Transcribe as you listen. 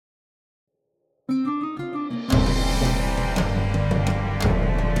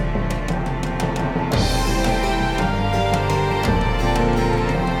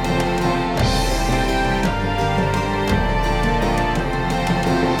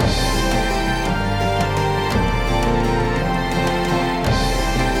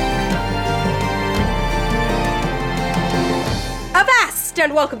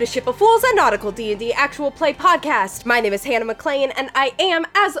and welcome to Ship of Fools, a nautical D&D actual play podcast. My name is Hannah McLean, and I am,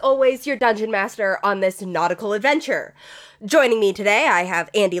 as always, your dungeon master on this nautical adventure. Joining me today, I have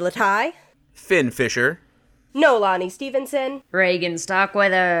Andy Latai, Finn Fisher, Nolani Stevenson, Reagan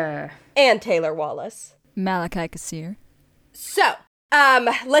Stockweather, and Taylor Wallace. Malachi Kassir. So,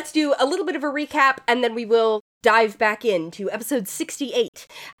 let's do a little bit of a recap, and then we will dive back into episode 68.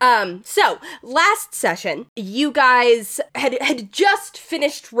 So, last session, you guys had just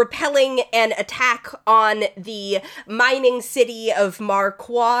finished repelling an attack on the mining city of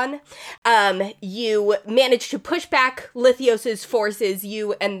Marquand. You managed to push back Lithios's forces,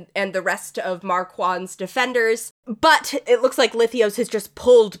 you and the rest of Marquand's defenders, but it looks like Lithios has just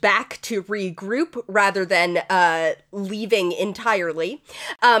pulled back to regroup rather than leaving entirely.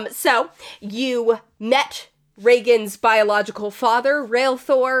 So, you met Reagan's biological father,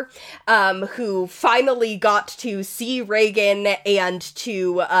 Railthor, who finally got to see Reagan and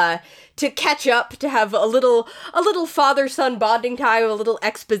to catch up, to have a little father-son bonding time, a little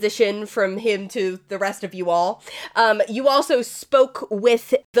exposition from him to the rest of you all. You also spoke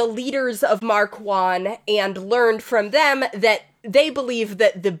with the leaders of Marquand and learned from them that they believe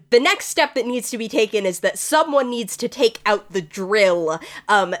that the next step that needs to be taken is that someone needs to take out the drill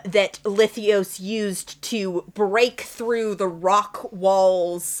that Lithios used to break through the rock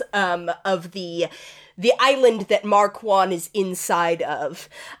walls of the island that Marquand is inside of.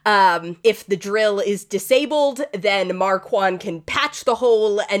 If the drill is disabled, then Marquand can patch the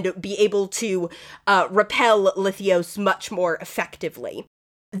hole and be able to repel Lithios much more effectively.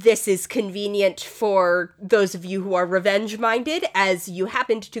 This is convenient for those of you who are revenge-minded, as you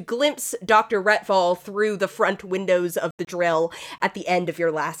happened to glimpse Dr. Retval through the front windows of the drill at the end of your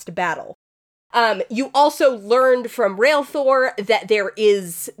last battle. You also learned from Railthor that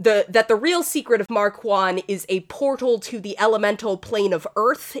that the real secret of Marquand is a portal to the elemental plane of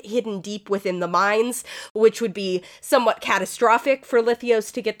Earth hidden deep within the mines, which would be somewhat catastrophic for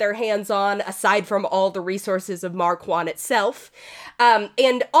Lithios to get their hands on, aside from all the resources of Marquand itself.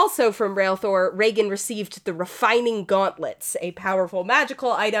 And also from Railthor, Reagan received the Refining Gauntlets, a powerful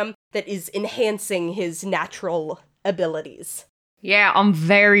magical item that is enhancing his natural abilities. Yeah, I'm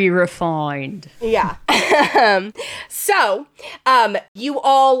very refined. Yeah. So, you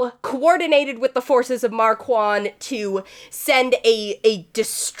all coordinated with the forces of Marquand to send a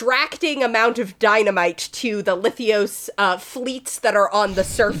distracting amount of dynamite to the Lithios fleets that are on the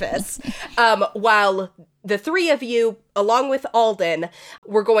surface, while the three of you, along with Alden,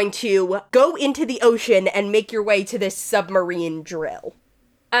 were going to go into the ocean and make your way to this submarine drill.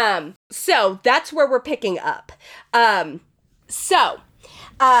 So that's where we're picking up. So,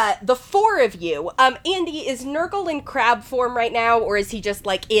 the four of you, Andy, is Nurgle in crab form right now, or is he just,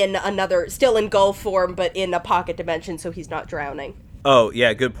 like, still in gull form, but in a pocket dimension, so he's not drowning? Oh,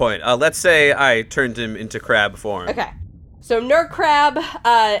 yeah, good point. Let's say I turned him into crab form. Okay. So,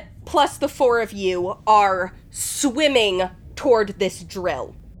 Nurcrab, plus the four of you are swimming toward this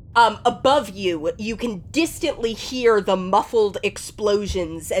drill. Above you, you can distantly hear the muffled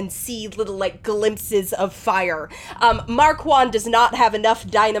explosions and see little, glimpses of fire. Marquand does not have enough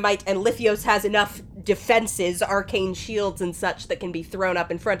dynamite, and Lithios has enough defenses, arcane shields and such that can be thrown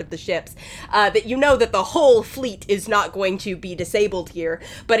up in front of the ships, that you know that the whole fleet is not going to be disabled here,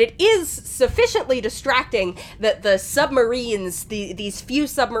 but it is sufficiently distracting that the submarines, these few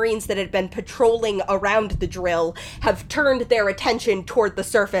submarines that had been patrolling around the drill, have turned their attention toward the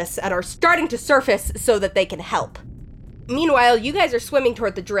surface and are starting to surface so that they can help. Meanwhile, you guys are swimming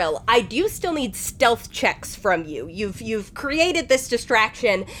toward the drill. I do still need stealth checks from you. You've created this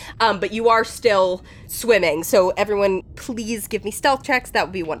distraction, but you are still swimming. So everyone, please give me stealth checks. That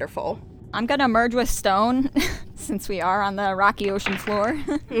would be wonderful. I'm gonna merge with Stone, since we are on the rocky ocean floor.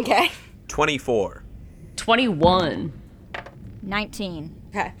 Okay. 24. 21. 19.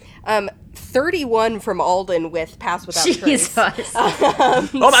 Okay. 31 from Alden with Pass Without Trace. Jesus. Oh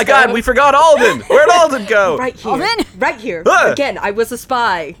my god, we forgot Alden! Where'd Alden go? Right here. Alden! Right here. Ah! Again, I was a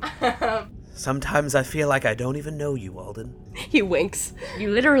spy. Sometimes I feel like I don't even know you, Alden. He winks. You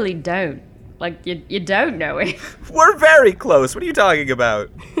literally don't. Like, you don't know it. We're very close. What are you talking about?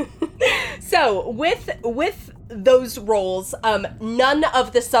 So, with those rolls, none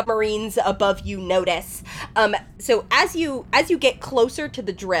of the submarines above you notice. So as you get closer to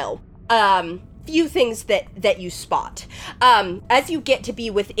the drill, few things that you spot. As you get to be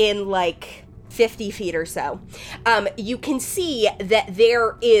within, 50 feet or so, you can see that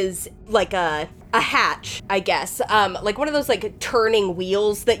there is, a hatch, I guess. Like one of those like turning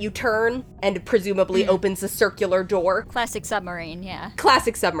wheels that you turn and presumably opens a circular door. Classic submarine, yeah.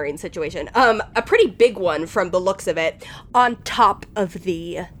 Classic submarine situation. A pretty big one from the looks of it on top of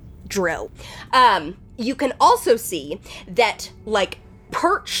the drill. You can also see that like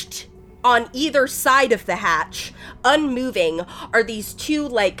perched on either side of the hatch, unmoving, are these two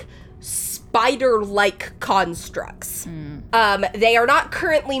like spider-like constructs. They are not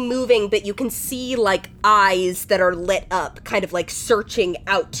currently moving, but you can see like eyes that are lit up, kind of like searching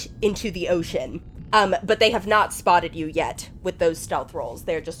out into the ocean. But they have not spotted you yet with those stealth rolls.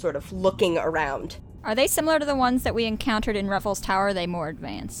 They're just sort of looking around. Are they similar to the ones that we encountered in Revel's Tower, or are they more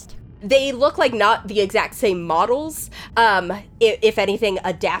advanced? They look like not the exact same models, if anything,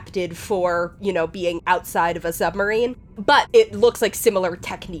 adapted for, being outside of a submarine. But it looks like similar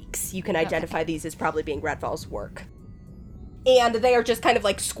techniques. You can identify these as probably being Redfall's work. And they are just kind of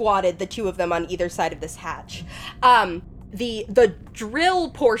like squatted, the two of them on either side of this hatch. The drill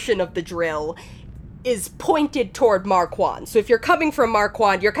portion of the drill is pointed toward Marquand. So if you're coming from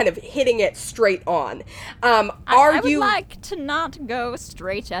Marquand, you're kind of hitting it straight on. I would like to not go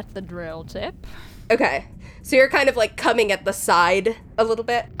straight at the drill tip. Okay. So you're kind of like coming at the side a little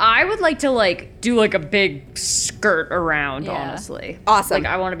bit? I would like to like do like a big skirt around, honestly. Awesome.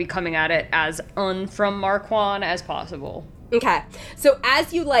 Like I want to be coming at it as from Marquand as possible. Okay. So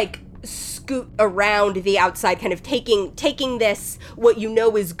as you like scoot around the outside, kind of taking this, what you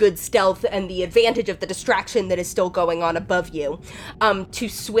know is good stealth and the advantage of the distraction that is still going on above you, to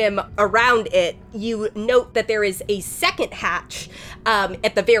swim around it, you note that there is a second hatch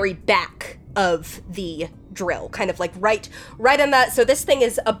at the very back of the drill, kind of like right on that. So this thing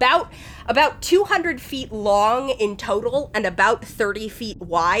is about 200 feet long in total and about 30 feet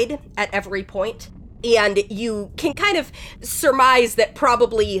wide at every point. And you can kind of surmise that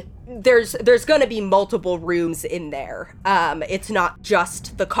probably there's going to be multiple rooms in there. It's not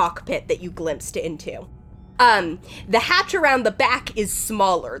just the cockpit that you glimpsed into. The hatch around the back is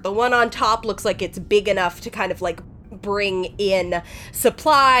smaller. The one on top looks like it's big enough to kind of like bring in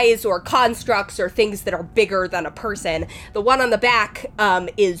supplies or constructs or things that are bigger than a person. The one on the back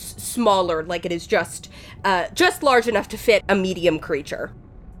is smaller, like it is just large enough to fit a medium creature.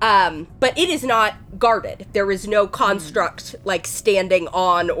 But it is not guarded. There is no construct, like, standing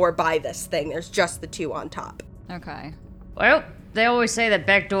on or by this thing. There's just the two on top. Okay. Well, they always say that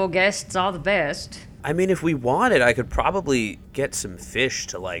backdoor guests are the best. I mean, if we wanted, I could probably get some fish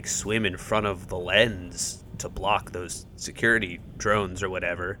to, like, swim in front of the lens to block those security drones or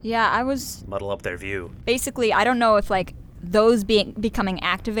whatever. Yeah, I was... Muddle up their view. Basically, I don't know if, like, those becoming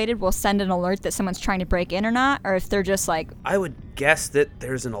activated will send an alert that someone's trying to break in or not, or if they're just like... I would guess that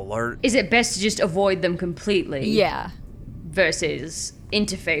there's an alert. Is it best to just avoid them completely? Yeah. Versus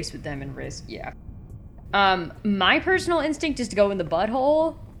interface with them and risk, yeah. My personal instinct is to go in the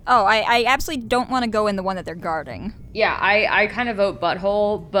butthole. Oh, I absolutely don't want to go in the one that they're guarding. Yeah, I kind of vote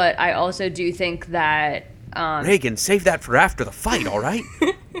butthole, but I also do think that... Reagan, save that for after the fight, all right?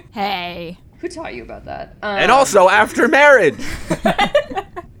 Hey... Who taught you about that? And also after marriage!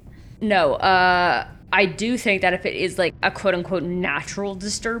 No, I do think that if it is like a quote-unquote natural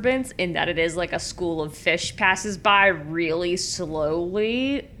disturbance, in that it is like a school of fish passes by really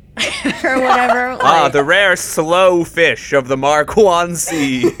slowly, or whatever. The rare slow fish of the Marquand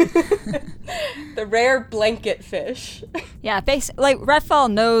Sea. The rare blanket fish. Yeah, like,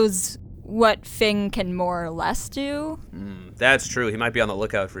 Redfall knows what Fing can more or less do. That's true. He might be on the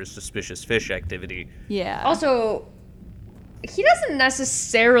lookout for suspicious fish activity. Yeah. Also, he doesn't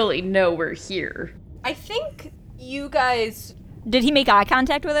necessarily know we're here. I think you guys... Did he make eye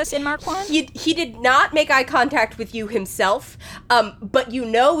contact with us in Marquand? He did not make eye contact with you himself, but you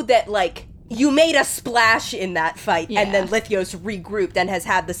know that, like, you made a splash in that fight, and then Lithios regrouped and has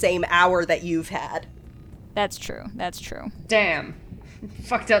had the same hour that you've had. That's true. Damn.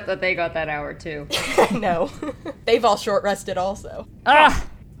 Fucked up that they got that hour, too. No. They've all short rested also. Ugh.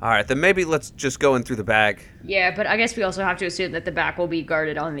 All right, then maybe let's just go in through the back. Yeah, but I guess we also have to assume that the back will be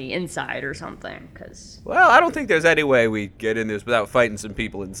guarded on the inside or something, because... Well, I don't think there's any way we get in this without fighting some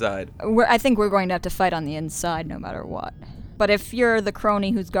people inside. I think we're going to have to fight on the inside no matter what. But if you're the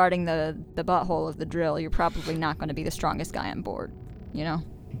crony who's guarding the butthole of the drill, you're probably not going to be the strongest guy on board, you know?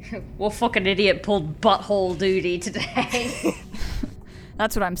 Well, fucking idiot pulled butthole duty today.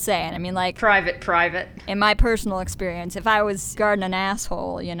 That's what I'm saying. I mean, like... Private. In my personal experience, if I was guarding an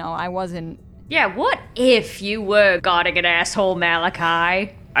asshole, I wasn't... Yeah, what if you were guarding an asshole,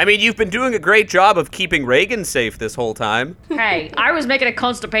 Malachi? I mean, you've been doing a great job of keeping Reagan safe this whole time. Hey, I was making a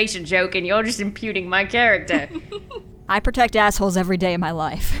constipation joke and you're just imputing my character. I protect assholes every day of my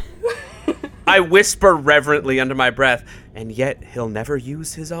life. I whisper reverently under my breath, and yet he'll never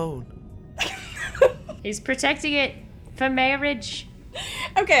use his own. He's protecting it for marriage.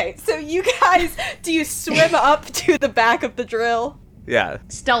 Okay, so you guys, do you swim up to the back of the drill? Yeah,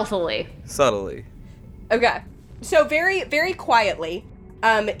 Stealthily. subtly. Okay, so very, very quietly,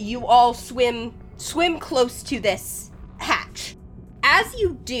 you all swim close to this hatch. As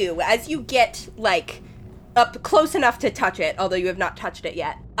you do, as you get, like, up close enough to touch it, although you have not touched it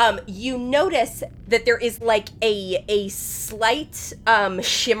yet, you notice that there is, like, a slight,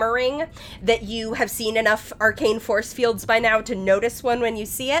 shimmering that you have seen enough arcane force fields by now to notice one when you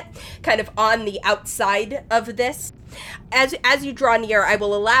see it, kind of on the outside of this. As you draw near, I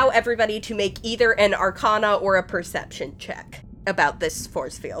will allow everybody to make either an arcana or a perception check about this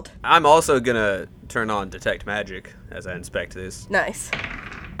force field. I'm also gonna turn on Detect Magic as I inspect this. Nice.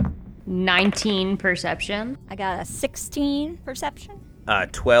 19 perception. I got a 16 perception.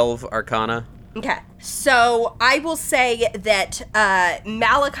 12 Arcana. Okay, so I will say that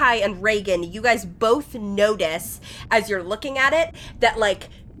Malachi and Reagan, you guys both notice as you're looking at it that, like,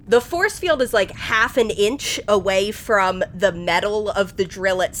 the force field is like half an inch away from the metal of the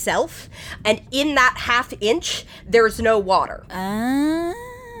drill itself, and in that half inch, there's no water. Oh.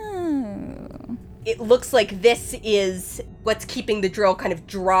 It looks like this is what's keeping the drill kind of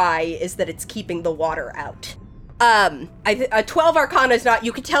dry, is that it's keeping the water out. A 12 Arcana is not,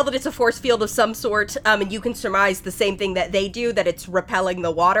 you can tell that it's a force field of some sort, and you can surmise the same thing that they do, that it's repelling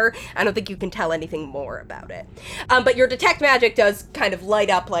the water. I don't think you can tell anything more about it. But your Detect Magic does kind of light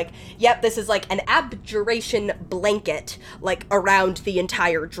up like, yep, this is like an abjuration blanket, like around the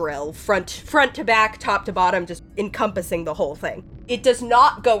entire drill, front to back, top to bottom, just encompassing the whole thing. It does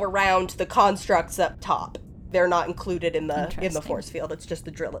not go around the constructs up top. They're not included in the force field. It's just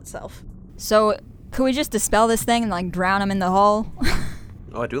the drill itself. So, could we just dispel this thing and, like, drown him in the hull?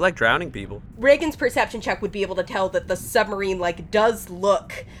 Oh, I do like drowning people. Reagan's perception check would be able to tell that the submarine, like, does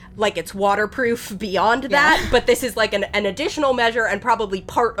look like it's waterproof beyond that, but this is, like, an additional measure and probably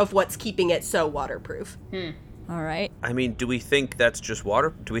part of what's keeping it so waterproof. All right. I mean, do we think that's just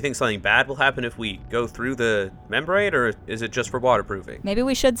water? Do we think something bad will happen if we go through the membrane, or is it just for waterproofing? Maybe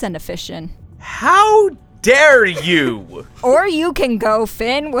we should send a fish in. How dare you! Or you can go,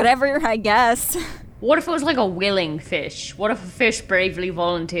 Finn, whatever, I guess. What if it was like a willing fish? What if a fish bravely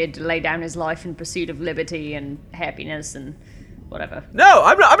volunteered to lay down his life in pursuit of liberty and happiness and whatever? No,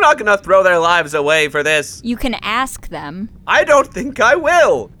 I'm not gonna throw their lives away for this. You can ask them. I don't think I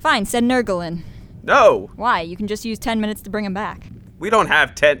will. Fine, send Nurgle in. No, Why? You can just use 10 minutes to bring him back. we don't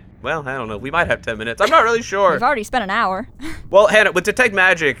have 10. Well, I don't know. We might have 10 minutes. I'm not really sure. We've already spent an hour. Well, Hannah, with Detect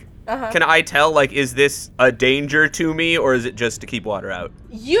Magic, can I tell, like, is this a danger to me, or is it just to keep water out?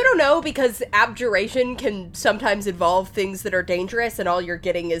 You don't know, because abjuration can sometimes involve things that are dangerous, and all you're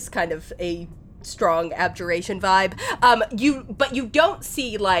getting is kind of a strong abjuration vibe. But you don't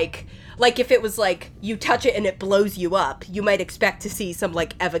see, like if it was like you touch it and it blows you up, you might expect to see some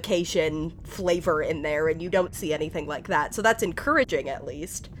like evocation flavor in there, and you don't see anything like that. So that's encouraging, at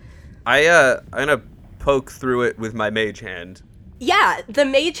least. I'm gonna poke through it with my mage hand. Yeah, the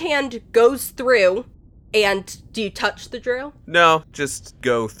mage hand goes through, and do you touch the drill? No, just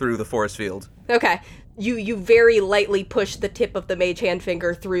go through the force field. Okay. You very lightly push the tip of the mage hand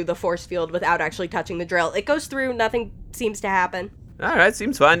finger through the force field without actually touching the drill. It goes through, nothing seems to happen. Alright,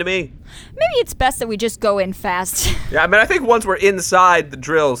 seems fine to me. Maybe it's best that we just go in fast. Yeah, I mean, I think once we're inside the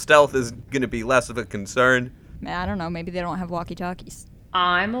drill, stealth is gonna be less of a concern. I don't know, maybe they don't have walkie-talkies.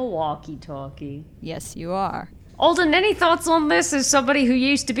 I'm a walkie-talkie. Yes, you are. Alden, any thoughts on this as somebody who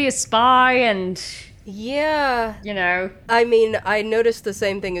used to be a spy and, Yeah. you know? I mean, I noticed the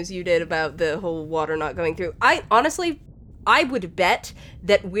same thing as you did about the whole water not going through. I would bet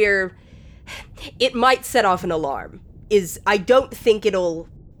that it might set off an alarm. I don't think it'll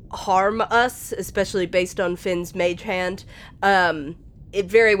harm us, especially based on Finn's mage hand. It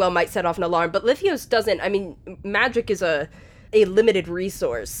very well might set off an alarm, but Lithios doesn't. I mean, magic is a limited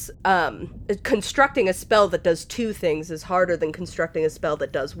resource. Constructing a spell that does two things is harder than constructing a spell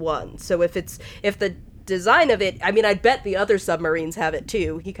that does one. So if the design of it, I mean, I'd bet the other submarines have it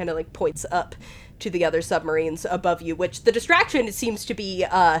too. He kind of like points up to the other submarines above you, which the distraction seems to be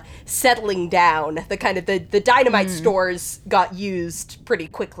settling down. The kind of the dynamite stores got used pretty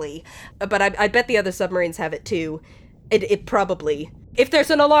quickly, but I bet the other submarines have it too. It probably, if there's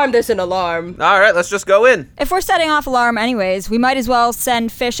an alarm, there's an alarm. Alright, let's just go in. If we're setting off alarm anyways, we might as well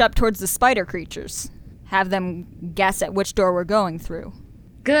send fish up towards the spider creatures. Have them guess at which door we're going through.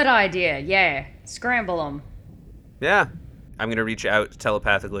 Good idea, yeah. Scramble them. Yeah. I'm gonna reach out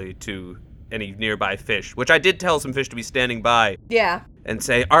telepathically to any nearby fish, which I did tell some fish to be standing by. Yeah. and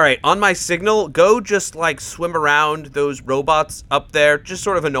say, all right, on my signal, go just like swim around those robots up there. Just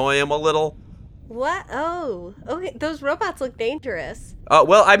sort of annoy them a little. What? Oh, okay. Those robots look dangerous.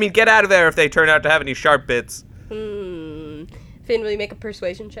 Well, I mean, get out of there if they turn out to have any sharp bits. Finn, will you make a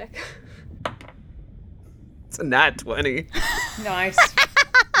persuasion check? It's a nat 20. Nice.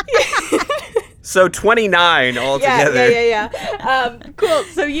 So 29 altogether. Yeah. Cool.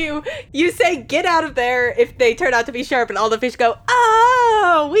 So you say get out of there if they turn out to be sharp, and all the fish go,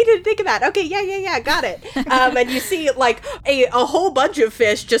 oh, we didn't think of that. Okay, yeah, got it. And you see like a whole bunch of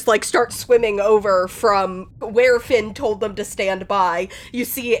fish just like start swimming over from where Finn told them to stand by. You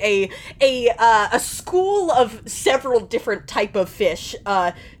see a school of several different type of fish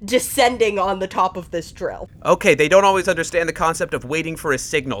descending on the top of this drill. Okay, they don't always understand the concept of waiting for a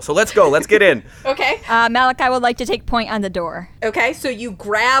signal. So let's go. Let's get in. Okay. Malachi would like to take point on the door. Okay, so you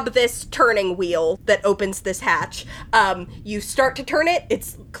grab this turning wheel that opens this hatch. You start to turn it.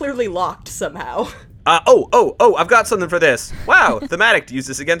 It's clearly locked somehow. I've got something for this. Wow, thematic to use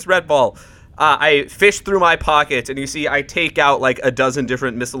this against Red Ball. I fish through my pocket, and you see I take out like a dozen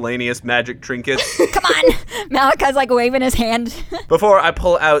different miscellaneous magic trinkets. Come on! Malachi's like waving his hand. Before I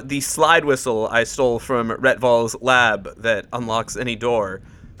pull out the slide whistle I stole from Retval's lab that unlocks any door.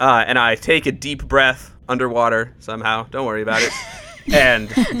 And I take a deep breath underwater somehow, don't worry about it,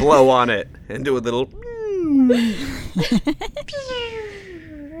 and blow on it and do a little...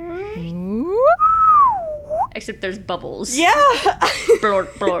 Except there's bubbles. Yeah. Blur,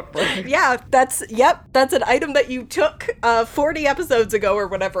 blur, blur. Yeah, that's an item that you took 40 episodes ago or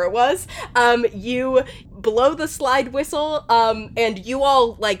whatever it was. You blow the slide whistle, and you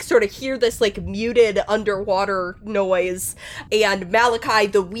all like sort of hear this like muted underwater noise, and Malachi,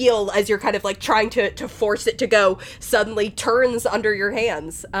 the wheel, as you're kind of like trying to force it to go, suddenly turns under your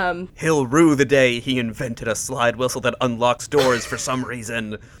hands. He'll rue the day he invented a slide whistle that unlocks doors for some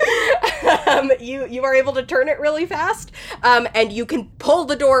reason. You are able to turn it really fast, and you can pull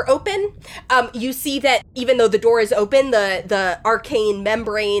the door open. You see that even though the door is open, the arcane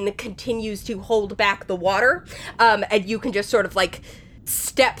membrane continues to hold back the water, and you can just sort of like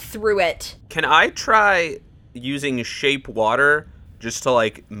step through it. Can I try using shape water just to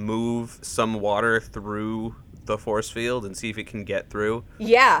like move some water through the force field and see if it can get through?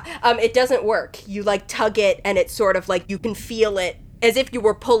 Yeah, it doesn't work. You like tug it, and it's sort of like you can feel it as if you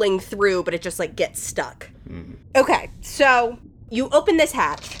were pulling through, but it just like gets stuck. Okay, so you open this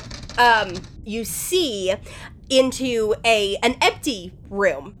hatch. You see into an empty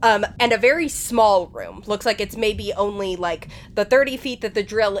room, and a very small room. Looks like it's maybe only like the 30 feet that the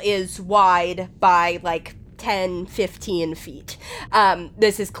drill is wide by like 10, 15 feet.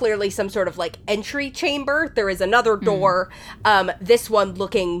 This is clearly some sort of like entry chamber. There is another door, this one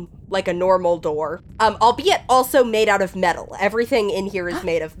looking like a normal door, albeit also made out of metal. Everything in here is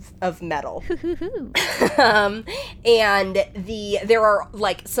made of metal. And there are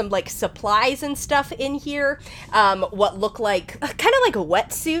like some like supplies and stuff in here, what look like kind of like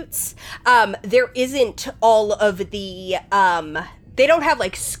wetsuits. There isn't all of the they don't have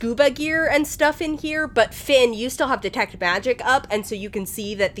like scuba gear and stuff in here, but Finn, you still have detect magic up, and so you can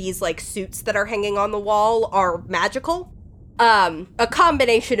see that these like suits that are hanging on the wall are magical. A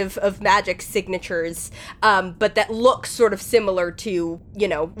combination of magic signatures, but that look sort of similar to, you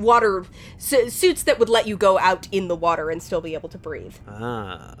know, water suits that would let you go out in the water and still be able to breathe.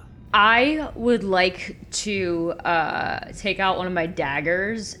 I would like to take out one of my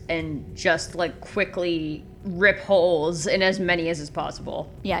daggers and just like quickly rip holes in as many as is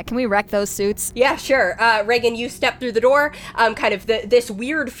possible. Yeah, can we wreck those suits? Yeah, sure. Reagan, you step through the door, kind of this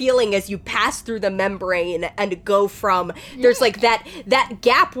weird feeling as you pass through the membrane and go from, there's like that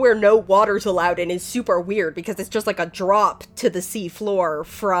gap where no water's allowed in is super weird because it's just like a drop to the sea floor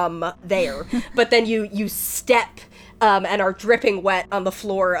from there. But then you step and are dripping wet on the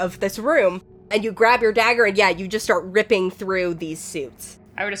floor of this room, and you grab your dagger, and yeah, you just start ripping through these suits.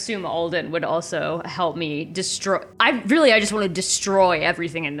 I would assume Alden would also help me destroy. I just want to destroy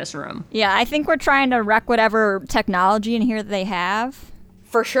everything in this room. Yeah, I think we're trying to wreck whatever technology in here that they have.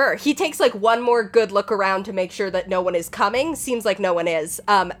 For sure. He takes like one more good look around to make sure that no one is coming. Seems like no one is.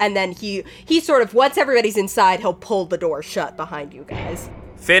 And then he sort of, once everybody's inside, he'll pull the door shut behind you guys.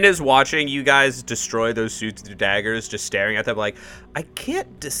 Finn is watching you guys destroy those suits with your daggers, just staring at them like, I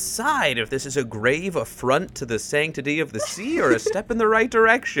can't decide if this is a grave affront to the sanctity of the sea or a step in the right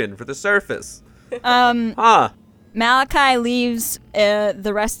direction for the surface. Malachi leaves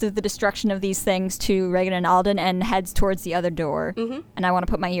the rest of the destruction of these things to Reagan and Alden and heads towards the other door. Mm-hmm. And I want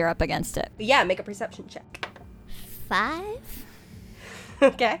to put my ear up against it. Yeah, make a perception check. 5?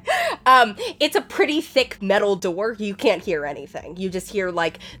 Okay. It's a pretty thick metal door. You can't hear anything. You just hear,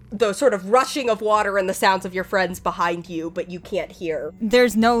 like, the sort of rushing of water and the sounds of your friends behind you, but you can't hear.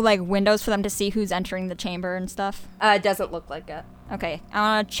 There's no, like, windows for them to see who's entering the chamber and stuff? It doesn't look like it. Okay, I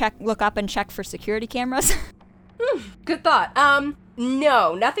want to look up and check for security cameras. Good thought.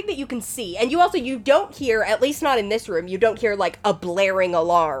 No, nothing that you can see. And you don't hear, at least not in this room, you don't hear, like, a blaring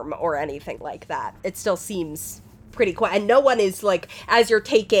alarm or anything like that. It still seems pretty quiet. And no one is, like, as you're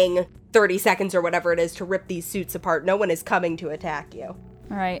taking 30 seconds or whatever it is to rip these suits apart, no one is coming to attack you.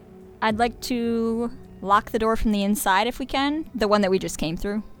 All right. I'd like to lock the door from the inside if we can. The one that we just came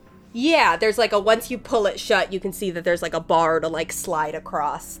through. Yeah, there's, like, once you pull it shut, you can see that there's, like, a bar to, like, slide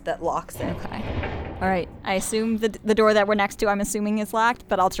across that locks it. Okay. All right. I assume the door that we're next to, I'm assuming is locked,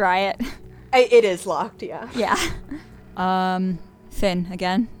 but I'll try it. It is locked, yeah. Yeah. Finn,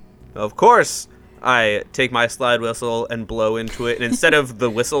 again. Of course. I take my slide whistle and blow into it, and instead of the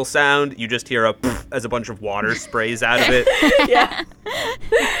whistle sound, you just hear a pff as a bunch of water sprays out of it. Yeah.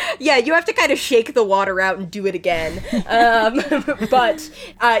 Yeah, you have to kind of shake the water out and do it again. But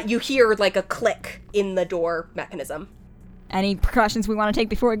you hear, like, a click in the door mechanism. Any precautions we want to take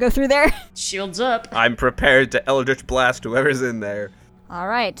before we go through there? Shields up. I'm prepared to Eldritch Blast whoever's in there. All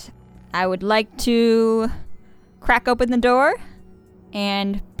right. I would like to crack open the door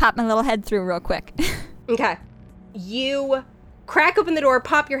and pop my little head through real quick. Okay. You crack open the door,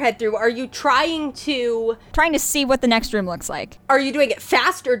 pop your head through. Are you trying to see what the next room looks like. Are you doing it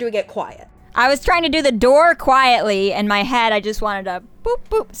fast or doing it quiet? I was trying to do the door quietly, in my head I just wanted to boop,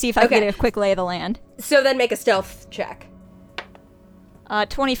 boop, see if I could get a quick lay of the land. So then make a stealth check.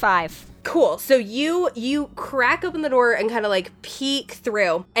 25. Cool. So you crack open the door and kind of, like, peek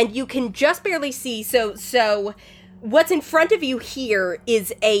through, and you can just barely see. So what's in front of you here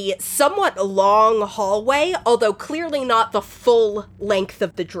is a somewhat long hallway, although clearly not the full length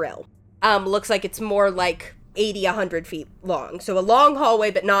of the drill. Looks like it's more like 80, 100 feet long. So a long hallway,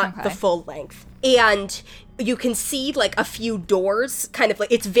 but not the full length. And you can see, like, a few doors, kind of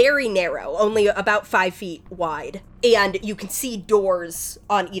like, it's very narrow, only about 5 feet wide. And you can see doors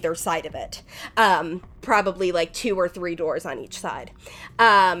on either side of it. Probably like 2 or 3 doors on each side.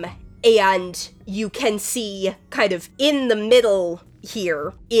 And you can see kind of in the middle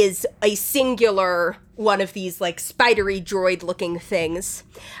here is a singular one of these, like, spidery droid looking things.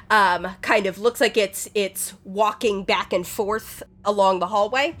 Kind of looks like it's walking back and forth along the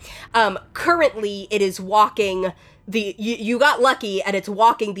hallway. Currently it is walking you got lucky and it's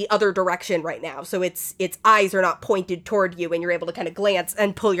walking the other direction right now. So its eyes are not pointed toward you and you're able to kind of glance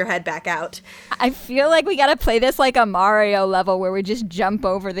and pull your head back out. I feel like we gotta play this like a Mario level where we just jump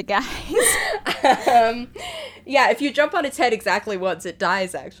over the guys. Yeah, if you jump on its head exactly once, it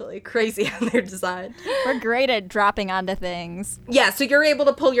dies, actually. Crazy how they're designed. We're great at dropping onto things. Yeah, so you're able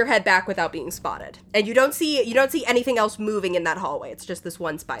to pull your head back without being spotted. And you don't see anything else moving in that hallway. It's just this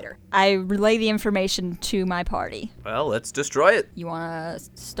one spider. I relay the information to my party. Well, let's destroy it. You want to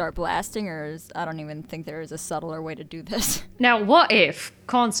start blasting, or I don't even think there is a subtler way to do this. Now, what if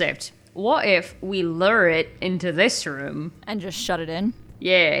we lure it into this room? And just shut it in?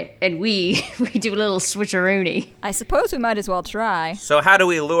 Yeah, and we do a little switcheroony. I suppose we might as well try. So how do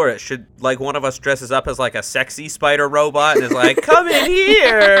we lure it? Should, like, one of us dresses up as, like, a sexy spider robot and is like, come in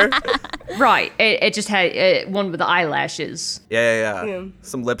here? Right, it just had one with the eyelashes. Yeah.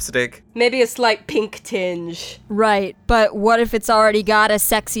 Some lipstick. Maybe a slight pink tinge. Right, but what if it's already got a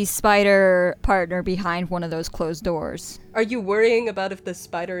sexy spider partner behind one of those closed doors? Are you worrying about if the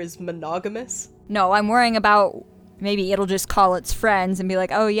spider is monogamous? No, I'm worrying about maybe it'll just call its friends and be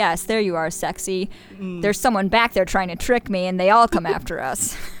like, oh yes, there you are, sexy. There's someone back there trying to trick me, and they all come after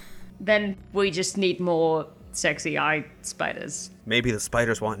us. Then we just need more sexy eye spiders. Maybe the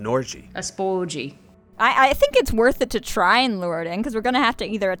spiders want an orgy. A sporgy. I think it's worth it to try and lure it in, because we're going to have to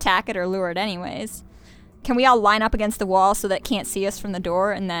either attack it or lure it anyways. Can we all line up against the wall so that it can't see us from the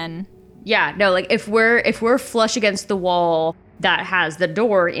door, and then... Yeah, no, like, if we're flush against the wall that has the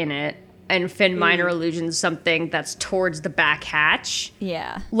door in it, and Finn Minor Illusions something that's towards the back hatch.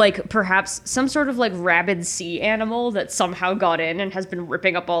 Yeah. Like, perhaps some sort of, like, rabid sea animal that somehow got in and has been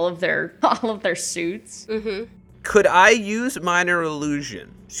ripping up all of their suits. Mm-hmm. Could I use Minor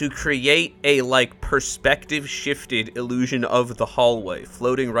Illusion to create a, like, perspective-shifted illusion of the hallway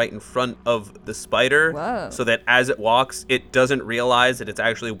floating right in front of the spider? Whoa. So that as it walks, it doesn't realize that it's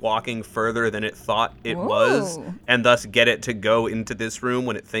actually walking further than it thought it was, and thus get it to go into this room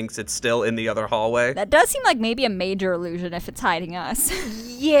when it thinks it's still in the other hallway? That does seem like maybe a major illusion if it's hiding us.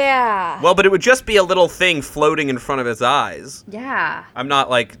 Yeah. Well, but it would just be a little thing floating in front of its eyes. Yeah. I'm not,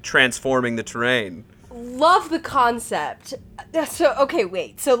 like, transforming the terrain. love the concept. So, okay,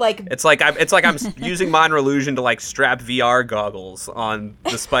 wait. So, like... It's like I'm using minor illusion to, like, strap VR goggles on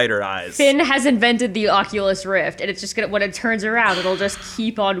the spider eyes. Finn has invented the Oculus Rift, and it's just gonna, when it turns around, it'll just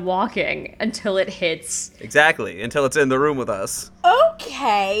keep on walking until it hits. Exactly, until it's in the room with us.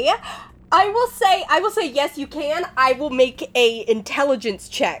 Okay. I will say yes, you can. I will make a intelligence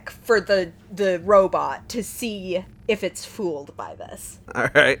check for the robot to see if it's fooled by this. All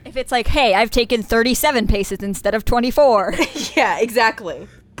right. If it's like, hey, I've taken 37 paces instead of 24. Yeah, exactly.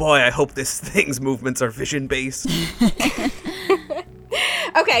 Boy, I hope this thing's movements are vision-based.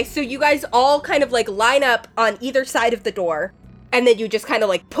 Okay, so you guys all kind of like line up on either side of the door, and then you just kind of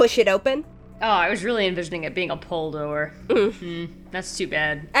like push it open. Oh, I was really envisioning it being a pull door. That's too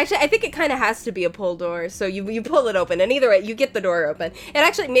bad. Actually, I think it kind of has to be a pull door, so you pull it open, and either way, you get the door open. And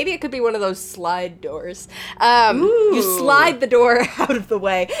actually, maybe it could be one of those slide doors. You slide the door out of the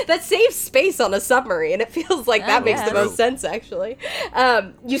way. That saves space on a submarine, and it feels like that makes the most sense, actually.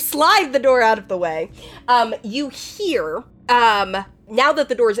 You slide the door out of the way. You hear, now that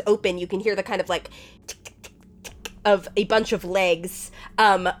the door is open, you can hear the kind of like tick, tick, tick, tick of a bunch of legs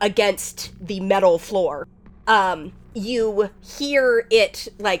against the metal floor. You hear it,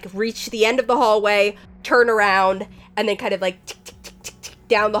 like, reach the end of the hallway, turn around, and then kind of, like, tick, tick, tick, tick, tick,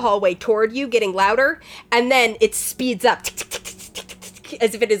 down the hallway toward you, getting louder, and then it speeds up, tick, tick, tick, tick, tick, tick, tick,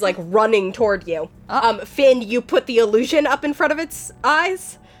 as if it is, like, running toward you. Finn, you put the illusion up in front of its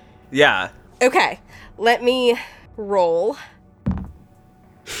eyes? Yeah. Okay, let me roll.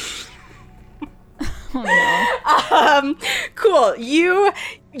 Oh, no. Cool.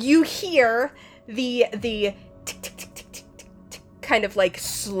 You hear the tick, tick, tick, tick, tick, tick, tick, kind of like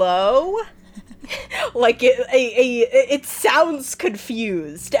slow. Like it sounds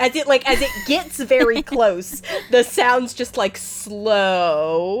confused as it gets very close. The sound's just like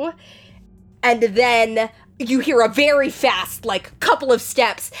slow, and then you hear a very fast, like, couple of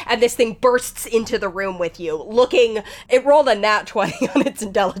steps, and this thing bursts into the room with you, it rolled a nat 20 on its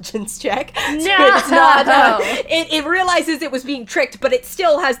intelligence check. No! So it's not, it realizes it was being tricked, but it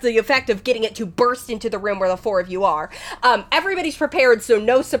still has the effect of getting it to burst into the room where the four of you are. Everybody's prepared, so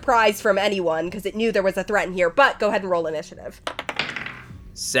no surprise from anyone, because it knew there was a threat in here, but go ahead and roll initiative.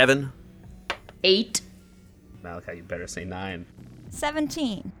 7. 8. Malachi, you better say 9.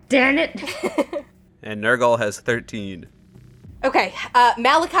 17. Damn it. And Nurgle has 13. Okay,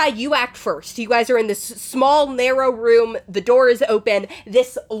 Malachi, you act first. You guys are in this small, narrow room. The door is open.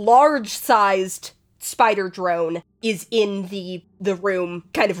 This large-sized spider drone is in the room,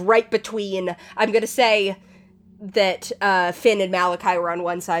 kind of right between, I'm gonna say that Finn and Malachi were on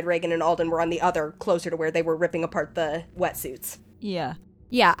one side, Reagan and Alden were on the other, closer to where they were ripping apart the wetsuits. Yeah.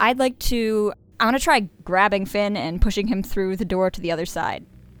 Yeah, I want to try grabbing Finn and pushing him through the door to the other side.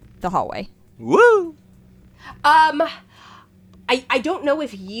 The hallway. Woo! I don't know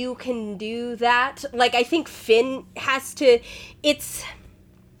if you can do that. Like, I think Finn has to, it's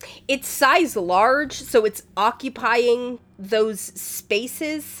size large, so it's occupying those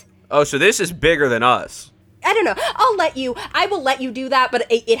spaces. Oh, so this is bigger than us. I don't know. I will let you do that, but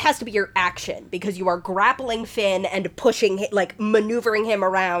it has to be your action, because you are grappling Finn and pushing, like, maneuvering him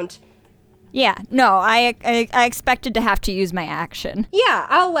around. Yeah, no, I expected to have to use my action. Yeah,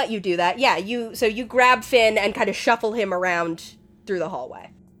 I'll let you do that. Yeah, so you grab Finn and kind of shuffle him around through the hallway.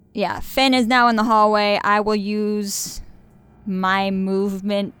 Yeah, Finn is now in the hallway. I will use my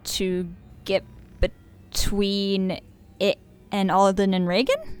movement to get between it and Alden and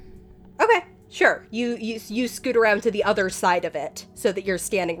Reagan. Okay, sure. You scoot around to the other side of it so that you're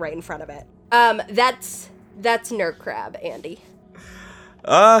standing right in front of it. That's Nerd Crab, Andy.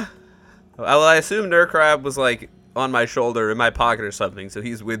 Well, I assume Nurkrab was, like, on my shoulder, in my pocket or something, so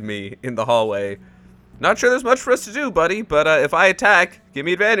he's with me in the hallway. Not sure there's much for us to do, buddy, but if I attack, give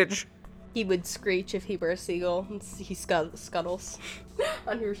me advantage. He would screech if he were a seagull. He scuttles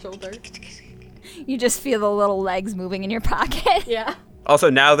on your shoulder. You just feel the little legs moving in your pocket. Yeah. Also,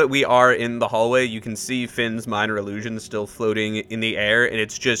 now that we are in the hallway, you can see Finn's minor illusion still floating in the air, and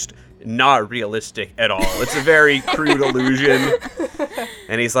it's just not realistic at all. It's a very crude illusion.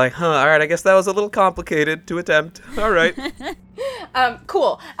 And he's like, all right, I guess that was a little complicated to attempt. All right.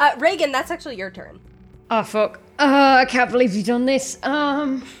 Cool. Reagan, that's actually your turn. Oh, fuck. I can't believe you've done this.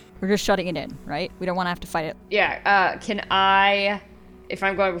 We're just shutting it in, right? We don't want to have to fight it. Yeah, can I, if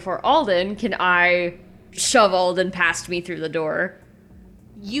I'm going before Alden, can I shove Alden past me through the door?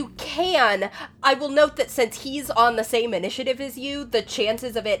 You can. I will note that since he's on the same initiative as you, the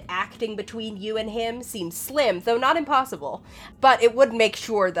chances of it acting between you and him seem slim, though not impossible. But it would make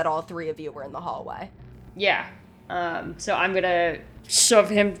sure that all three of you were in the hallway. Yeah. So I'm gonna shove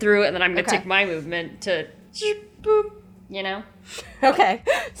him through, and then I'm gonna Okay. take my movement to boop, you know? Okay,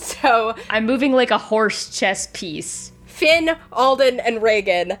 so I'm moving like a horse chess piece. Finn, Alden, and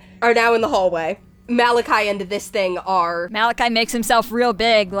Reagan are now in the hallway. Malachi and this thing are... Malachi makes himself real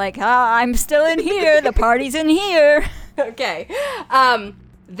big, like, I'm still in here, the party's in here. Okay.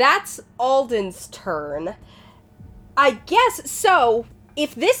 That's Alden's turn. I guess, so,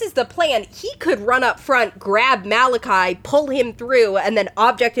 if this is the plan, he could run up front, grab Malachi, pull him through, and then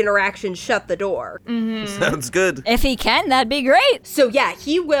object interaction shut the door. Sounds good. If he can, that'd be great. So yeah,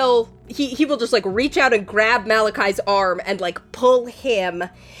 he will just like reach out and grab Malachi's arm and like pull him.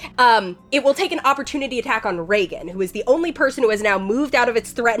 It will take an opportunity attack on Reagan, who is the only person who has now moved out of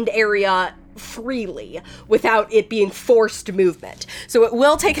its threatened area freely without it being forced movement. So it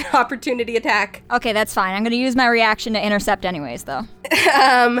will take an opportunity attack. Okay, that's fine. I'm gonna use my reaction to intercept anyways, though.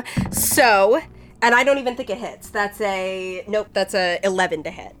 So, and I don't even think it hits. That's a 11 to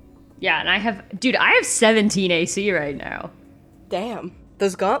hit. Yeah, and I have 17 AC right now. Damn,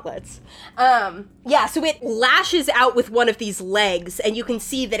 those gauntlets. Yeah, so it lashes out with one of these legs, and you can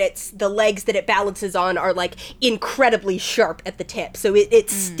see that it's the legs that it balances on are like incredibly sharp at the tip. So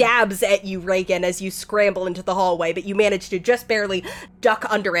it stabs at you, Reagan, as you scramble into the hallway, but you manage to just barely duck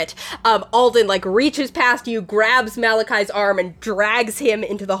under it. Alden like reaches past you, grabs Malachi's arm, and drags him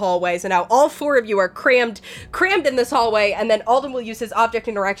into the hallway. So now all four of you are crammed in this hallway, and then Alden will use his object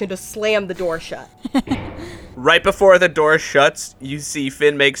interaction to slam the door shut. Right before the door shuts, you see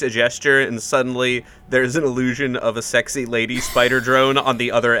Finn makes a gesture, and suddenly there's an illusion of a sexy lady spider drone on the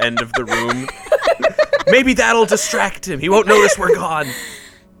other end of the room. Maybe that'll distract him. He won't notice we're gone.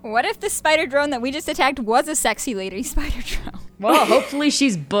 What if the spider drone that we just attacked was a sexy lady spider drone? Well, hopefully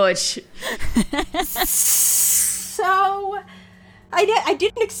she's butch. So, I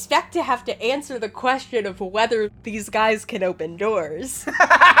didn't expect to have to answer the question of whether these guys can open doors.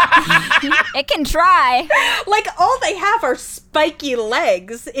 It can try. Like, all they have are spiky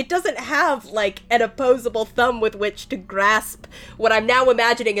legs. It doesn't have, like, an opposable thumb with which to grasp what I'm now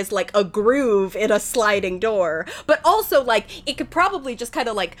imagining is, like, a groove in a sliding door. But also, like, it could probably just kind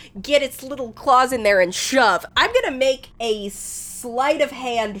of, like, get its little claws in there and shove. I'm gonna make a sleight of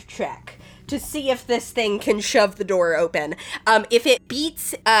hand check to see if this thing can shove the door open. If it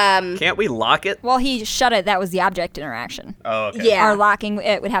beats, Can't we lock it? Well, he shut it. That was the object interaction. Oh, okay. yeah. Our locking,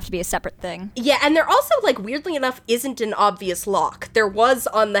 it would have to be a separate thing. Yeah, and there also, like, weirdly enough, isn't an obvious lock. There was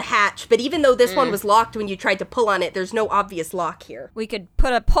on the hatch, but even though this one was locked when you tried to pull on it, there's no obvious lock here. We could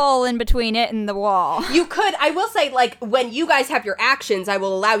put a pole in between it and the wall. You could, I will say, like, when you guys have your actions, I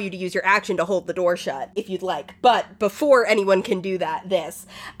will allow you to use your action to hold the door shut, if you'd like. But before anyone can do that,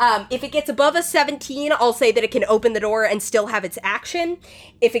 if it gets above a 17, I'll say that it can open the door and still have its action.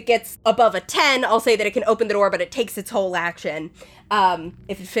 If it gets above a 10, I'll say that it can open the door, but it takes its whole action.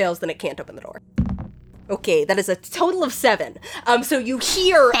 If it fails, then it can't open the door. Okay, that is a total of 7. So you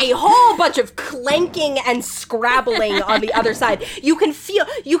hear a whole bunch of clanking and scrabbling on the other side. You can see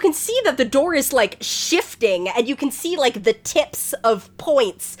that the door is, like, shifting, and you can see, like, the tips of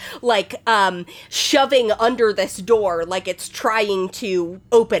points, like, shoving under this door, like it's trying to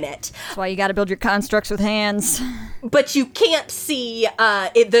open it. That's why you gotta build your constructs with hands. But you can't see,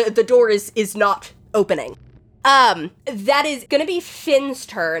 the door is not opening. That is gonna be Finn's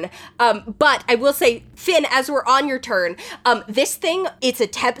turn. But I will say, Finn, as we're on your turn, this thing, its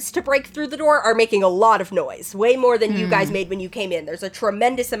attempts to break through the door are making a lot of noise. Way more than you guys made when you came in. There's a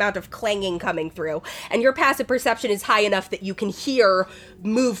tremendous amount of clanging coming through. And your passive perception is high enough that you can hear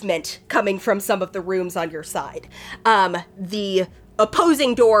movement coming from some of the rooms on your side. The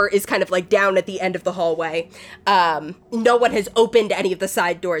opposing door is kind of like down at the end of the hallway. No one has opened any of the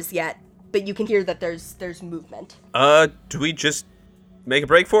side doors yet. But you can hear that there's movement. Do we just make a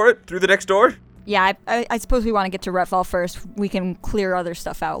break for it through the next door? Yeah, I suppose we want to get to Retval first. We can clear other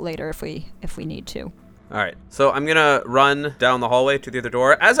stuff out later if we need to. All right, so I'm gonna run down the hallway to the other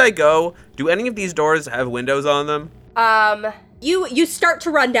door. As I go, do any of these doors have windows on them? You start to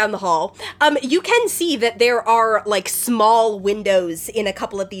run down the hall. You can see that there are, like, small windows in a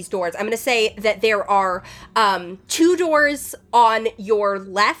couple of these doors. I'm going to say that there are 2 doors on your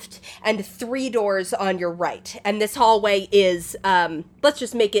left and 3 doors on your right. And this hallway is, let's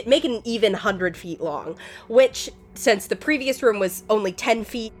just make it an even 100 feet long, which, since the previous room was only 10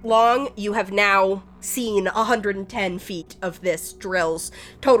 feet long, you have now seen 110 feet of this drill's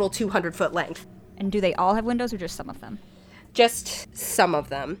total 200-foot length. And do they all have windows or just some of them? Just some of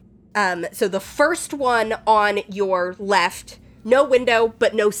them. So the first one on your left No window,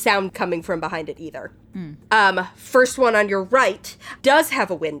 but no sound coming from behind it either. First one on your right does have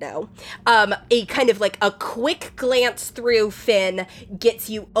a window. A kind of like a quick glance through, Finn, gets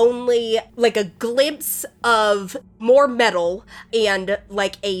you only like a glimpse of more metal and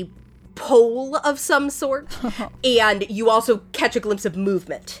like a pole of some sort. And you also catch a glimpse of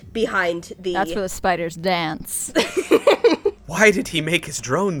movement behind the... That's where the spiders dance. Why did he make his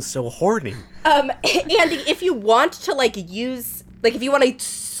drones so horny? Andy, if you want to like use... Like, if you want to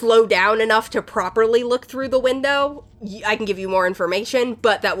slow down enough to properly look through the window, I can give you more information,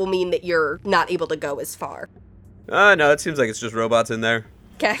 but that will mean that you're not able to go as far. No, it seems like it's just robots in there.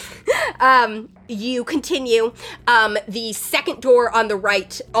 Okay. You continue. The second door on the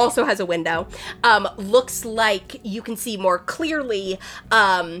right also has a window. Looks like you can see more clearly.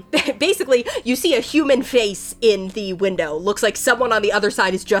 Basically, you see a human face in the window. Looks like someone on the other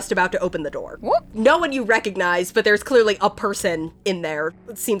side is just about to open the door. Whoop. No one you recognize, but there's clearly a person in there.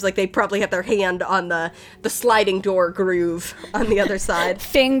 It seems like they probably have their hand on the sliding door groove on the other side.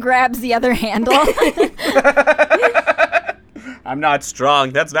 Finn grabs the other handle. I'm not strong.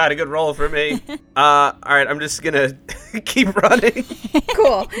 That's not a good roll for me. All right, I'm just gonna keep running.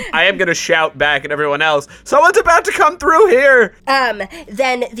 Cool. I am gonna shout back at everyone else, someone's about to come through here!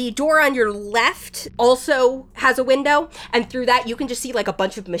 Then the door on your left also has a window, and through that you can just see like a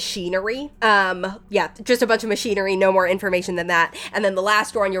bunch of machinery. Just a bunch of machinery, no more information than that. And then the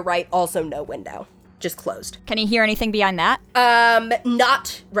last door on your right, also no window. Just closed. Can you hear anything behind that?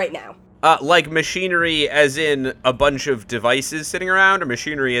 Not right now. Like machinery as in a bunch of devices sitting around, or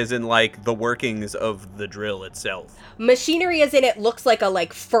machinery as in like the workings of the drill itself? Machinery as in it looks like a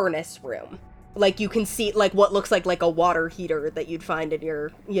like furnace room. Like you can see like what looks like a water heater that you'd find in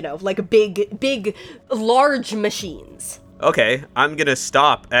your, like big, large machines. Okay, I'm gonna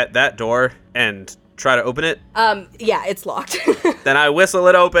stop at that door and try to open it. Yeah, it's locked. Then I whistle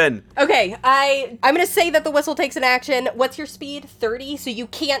it open. Okay, I'm gonna say that the whistle takes an action. What's your speed? 30? So you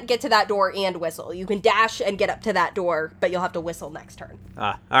can't get to that door and whistle. You can dash and get up to that door, but you'll have to whistle next turn.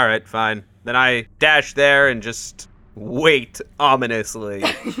 All right, fine. Then I dash there and just wait ominously.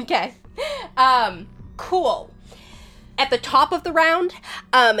 Okay. Cool. At the top of the round,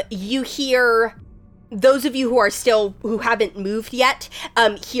 you hear... Those of you who haven't moved yet,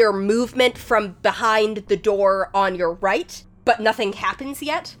 hear movement from behind the door on your right, but nothing happens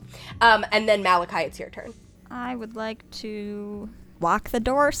yet. And then Malachi, it's your turn. I would like to lock the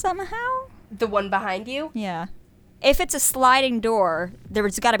door somehow. The one behind you? Yeah. If it's a sliding door,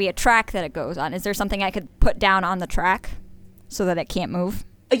 there's got to be a track that it goes on. Is there something I could put down on the track so that it can't move?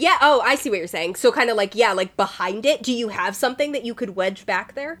 Yeah, I see what you're saying. So kind of like behind it, do you have something that you could wedge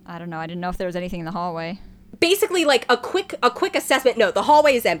back there? I don't know. I didn't know if there was anything in the hallway. Basically, like a quick assessment. No, the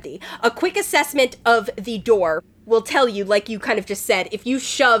hallway is empty. A quick assessment of the door will tell you, like you kind of just said, if you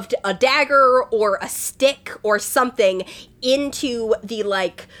shoved a dagger or a stick or something into the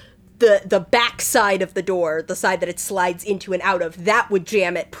the back side of the door, the side that it slides into and out of, that would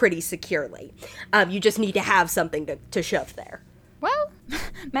jam it pretty securely. You just need to have something to shove there. Well,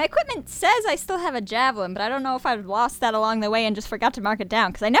 my equipment says I still have a javelin, but I don't know if I've lost that along the way and just forgot to mark it down,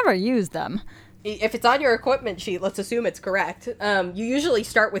 because I never used them. If it's on your equipment sheet, let's assume it's correct. You usually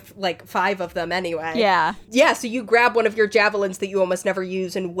start with, 5 of them anyway. Yeah. Yeah, so you grab one of your javelins that you almost never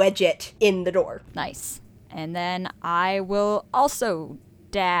use and wedge it in the door. Nice. And then I will also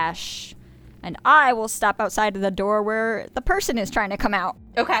dash, and I will stop outside of the door where the person is trying to come out.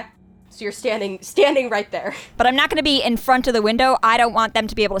 Okay. So you're standing right there. But I'm not going to be in front of the window. I don't want them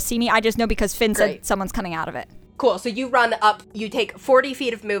to be able to see me. I just know because Finn Great. said someone's coming out of it. Cool. So you run up, you take 40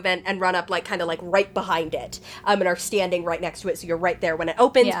 feet of movement and run up kind of right behind it, and are standing right next to it. So you're right there when it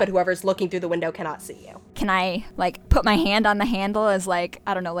opens, Yeah. but whoever's looking through the window cannot see you. Can I, put my hand on the handle as, I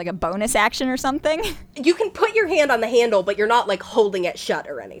don't know, a bonus action or something? You can put your hand on the handle, but you're not, holding it shut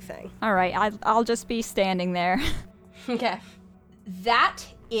or anything. All right. I'll just be standing there. Okay. That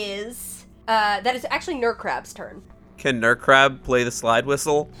is actually Nurkrab's turn. Can Nurkrab play the slide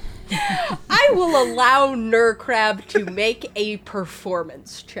whistle? I will allow Nurkrab to make a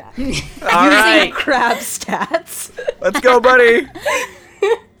performance check. All right. Crab stats. Let's go, buddy.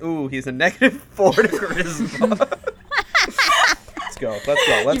 Ooh, he's a -4 to charisma. Let's go.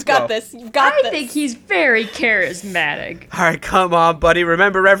 You've got this. You've got this. I think he's very charismatic. All right, come on, buddy.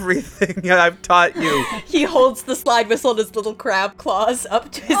 Remember everything I've taught you. He holds the slide whistle in his little crab claws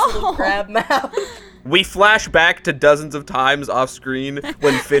up to his little crab mouth. We flash back to dozens of times off screen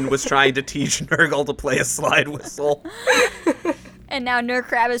when Finn was trying to teach Nurgle to play a slide whistle. And now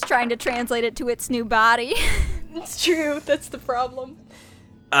Nurkrab is trying to translate it to its new body. It's true. That's the problem.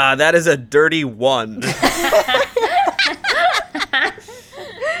 That is a dirty 1.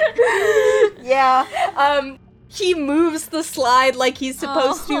 Yeah. He moves the slide like he's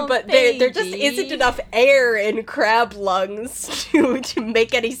supposed to, but there just isn't enough air in crab lungs to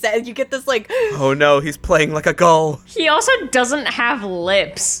make any sense. You get this, like... Oh no, he's playing like a gull. He also doesn't have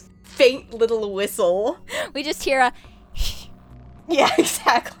lips. Faint little whistle. We just hear a... Yeah,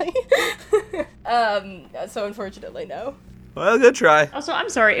 exactly. So unfortunately, no. Well, good try. Also, I'm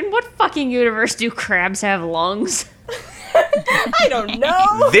sorry, in what fucking universe do crabs have lungs? I don't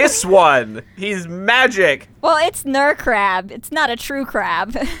know. This one! He's magic! Well, it's Ner crab. It's not a true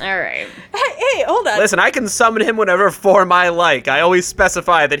crab. Alright. Hey, hold on. Listen, I can summon him whenever form I like. I always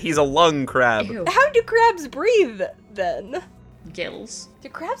specify that he's a lung crab. Ew. How do crabs breathe, then? Gills. Do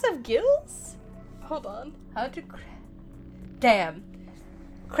crabs have gills? Hold on. How do Damn.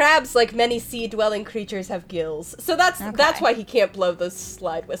 Crabs, like many sea-dwelling creatures, have gills. So that's why he can't blow the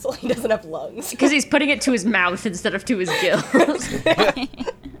slide whistle. He doesn't have lungs. Because he's putting it to his mouth instead of to his gills.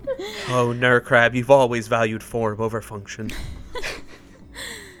 Oh, Ner crab, you've always valued form over function.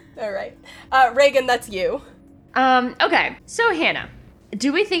 All right. Reagan, that's you. Okay. So, Hannah,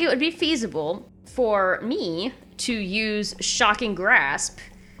 do we think it would be feasible for me to use Shocking Grasp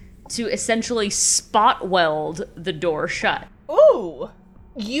to essentially spot weld the door shut? Ooh.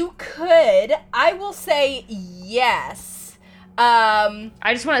 You could. I will say yes. I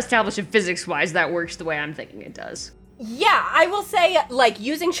just want to establish if physics-wise that works the way I'm thinking it does. Yeah, I will say, like,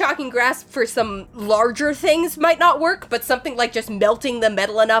 using Shocking Grasp for some larger things might not work, but something like just melting the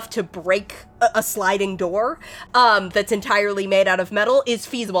metal enough to break a sliding door that's entirely made out of metal is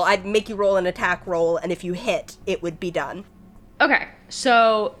feasible. I'd make you roll an attack roll, and if you hit, it would be done. Okay,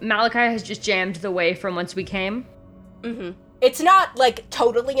 so Malachi has just jammed the way from whence we came? Mm-hmm. It's not, like,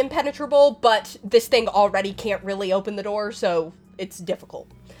 totally impenetrable, but this thing already can't really open the door, so it's difficult.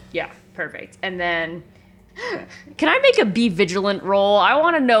 Yeah, perfect. And then... Can I make a be vigilant roll? I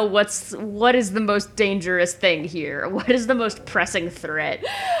want to know what is the most dangerous thing here? What is the most pressing threat?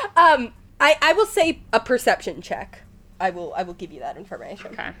 I will say a perception check. I will give you that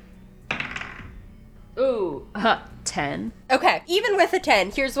information. Okay. Ooh, 10. Okay, even with a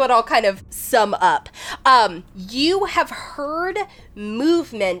 10, here's what I'll kind of sum up. You have heard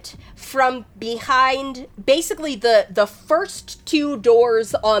movement from behind, basically the first two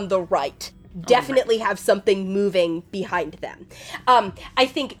doors on the right. Definitely have something moving behind them. I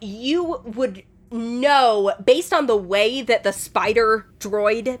think you would know, based on the way that the spider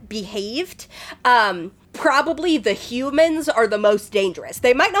droid behaved, probably the humans are the most dangerous.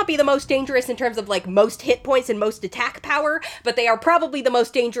 They might not be the most dangerous in terms of, like, most hit points and most attack power, but they are probably the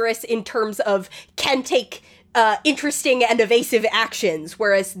most dangerous in terms of can take interesting and evasive actions,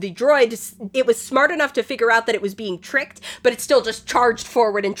 whereas the droid, it was smart enough to figure out that it was being tricked, but it still just charged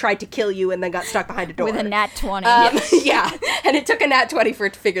forward and tried to kill you and then got stuck behind a door. With a nat 20. Yeah, and it took a nat 20 for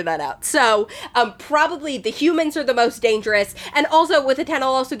it to figure that out. So, probably the humans are the most dangerous, and also with a 10,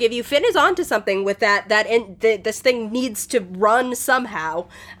 I'll also give you, Finn is onto something with that this thing needs to run somehow.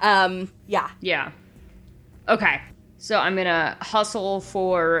 Yeah. Yeah. Okay, so I'm gonna hustle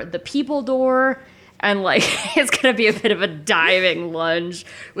for the people door, and, like, it's gonna be a bit of a diving lunge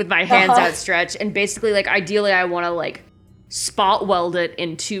with my hands outstretched, and basically, like, ideally I want to, like, spot weld it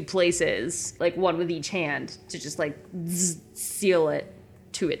in two places, like, one with each hand, to just, like, seal it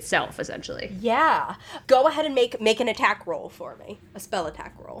to itself, essentially. Yeah. Go ahead and make an attack roll for me. A spell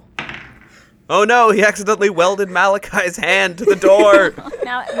attack roll. Oh no, he accidentally welded Malachi's hand to the door.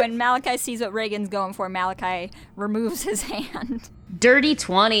 When Malachi sees what Reagan's going for, Malachi removes his hand. Dirty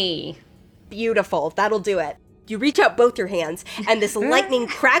 20. Beautiful. That'll do it. You reach out both your hands, and this lightning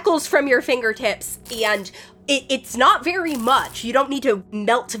crackles from your fingertips, and it's not very much. You don't need to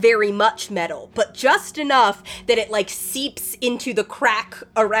melt very much metal, but just enough that it, like, seeps into the crack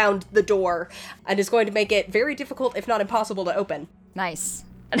around the door, and is going to make it very difficult, if not impossible, to open. Nice.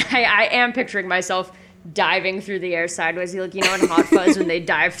 And I am picturing myself diving through the air sideways. Like, you know, in Hot Fuzz when they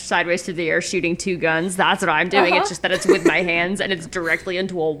dive sideways through the air shooting two guns? That's what I'm doing. It's just that it's with my hands and it's directly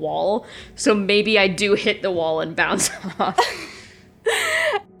into a wall. So maybe I do hit the wall and bounce off.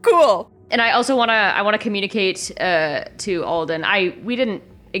 Cool. And I also want to communicate to Alden. We didn't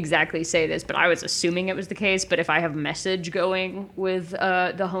exactly say this, but I was assuming it was the case. But if I have message going with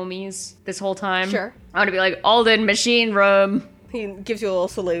the homies this whole time, Sure. I want to be like, Alden, machine room. He gives you a little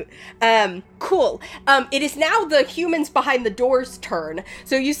salute. Cool. It is now the humans behind the door's turn.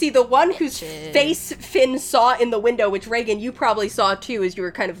 So you see the one whose face Finn saw in the window, which Reagan, you probably saw too as you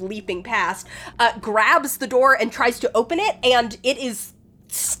were kind of leaping past, grabs the door and tries to open it, and it is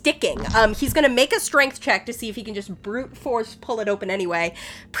sticking. He's gonna make a strength check to see if he can just brute force pull it open anyway.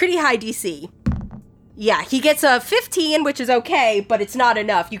 Pretty high DC. Yeah, he gets a 15, which is okay, but it's not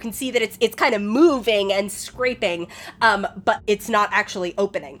enough. You can see that it's kind of moving and scraping, but it's not actually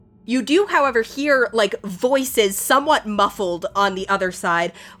opening. You do, however, hear, like, voices somewhat muffled on the other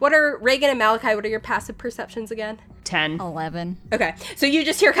side. What are, Reagan and Malachi, what are your passive perceptions again? 10. 11. Okay, so you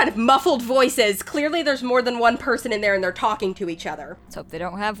just hear kind of muffled voices. Clearly there's more than one person in there and they're talking to each other. Let's hope they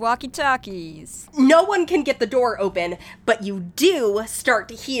don't have walkie-talkies. No one can get the door open, but you do start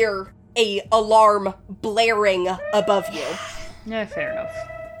to hear a alarm blaring above you. Yeah, fair enough.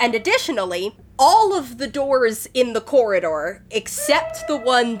 And additionally, all of the doors in the corridor, except the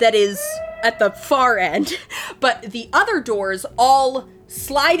one that is at the far end, but the other doors all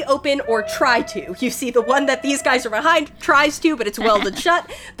slide open or try to. You see the one that these guys are behind tries to, but it's welded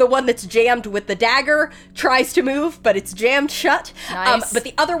shut. The one that's jammed with the dagger tries to move, but it's jammed shut. Nice. But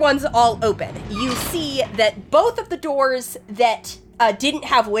the other ones all open. You see that both of the doors that didn't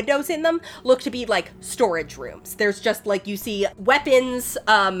have windows in them look to be like storage rooms. There's just like, you see weapons,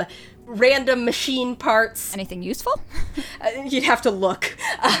 random machine parts. Anything useful? You'd have to look.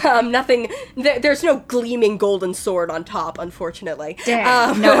 Nothing. There's no gleaming golden sword on top, unfortunately.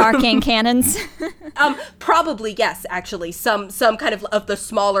 Damn. No arcane cannons? Probably yes. Actually, some kind of the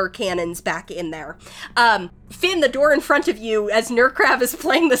smaller cannons back in there. Finn, the door in front of you, as Nurkrav is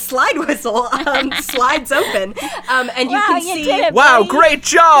playing the slide whistle, slides open, and you can see. Did it, Wow, buddy. great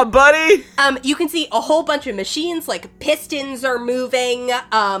job, buddy! You can see a whole bunch of machines, like pistons are moving,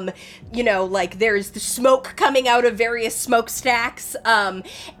 you know, like there's the smoke coming out of various smokestacks,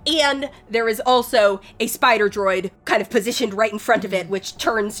 and there is also a spider droid kind of positioned right in front of it, which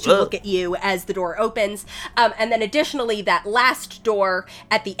turns to look at you as the door opens. And then additionally, that last door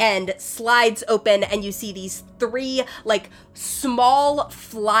at the end slides open, and you see these 3, like, small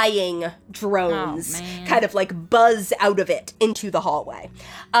flying drones kind of like buzz out of it into the hallway.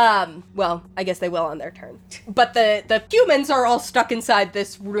 Well, I guess they will on their turn. But the humans are all stuck inside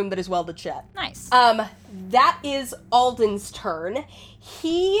this room that is welded shut. Nice. That is Alden's turn.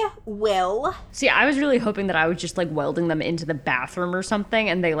 He will... See, I was really hoping that I was just, like, welding them into the bathroom or something,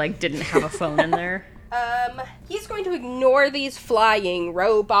 and they, like, didn't have a phone in there. He's going to ignore these flying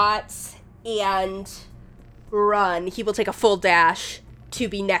robots and run. He will take a full dash to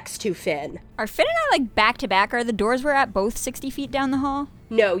be next to Finn. Are Finn and I, like, back-to-back? Are the doors we're at both 60 feet down the hall?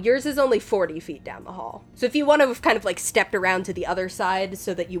 No, yours is only 40 feet down the hall. So if you want to have kind of like stepped around to the other side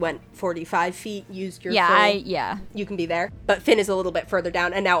so that you went 45 feet, used your full, you can be there. But Finn is a little bit further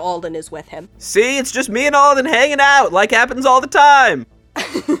down, and now Alden is with him. See, it's just me and Alden hanging out, like happens all the time.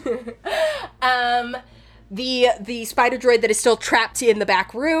 The spider droid that is still trapped in the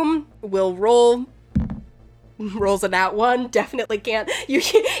back room will roll. Rolls a nat 1, definitely can't.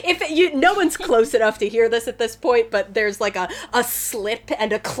 No one's close enough to hear this at this point, but there's like a slip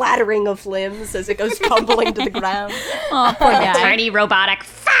and a clattering of limbs as it goes tumbling to the ground. Oh, poor guy. Tiny robotic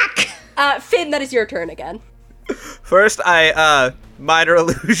fuck! Finn, that is your turn again. First, I minor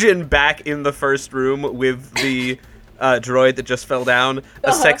illusion back in the first room with the droid that just fell down.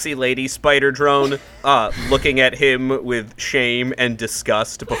 A sexy lady spider drone looking at him with shame and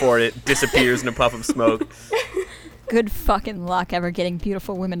disgust before it disappears in a puff of smoke. Good fucking luck ever getting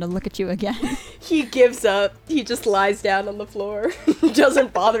beautiful women to look at you again. He gives up. He just lies down on the floor.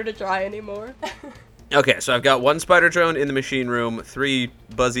 Doesn't bother to try anymore. Okay, so I've got 1 spider drone in the machine room, 3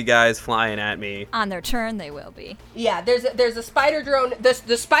 buzzy guys flying at me. On their turn, they will be. Yeah, there's a spider drone.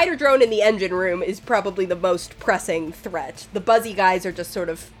 The spider drone in the engine room is probably the most pressing threat. The buzzy guys are just sort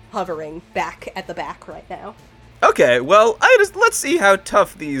of hovering back at the back right now. Okay, well, let's see how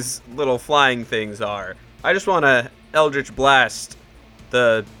tough these little flying things are. I just want to Eldritch Blast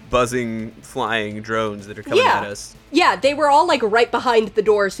the buzzing, flying drones that are coming at us. Yeah, they were all, like, right behind the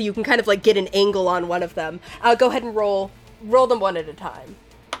door, so you can kind of, like, get an angle on one of them. Go ahead and roll them one at a time.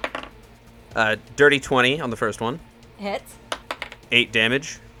 Dirty 20 on the first one. Hits. 8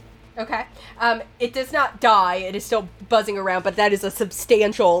 damage. Okay. It does not die. It is still buzzing around, but that is a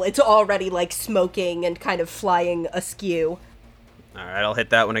substantial... It's already, like, smoking and kind of flying askew. All right, I'll hit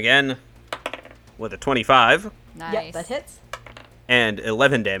that one again with a 25. Nice. Yep, that hits. And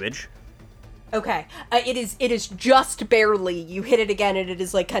 11 damage. Okay. It is just barely. You hit it again, and it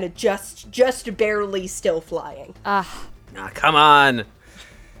is, like, kind of just barely still flying. Ah, come on.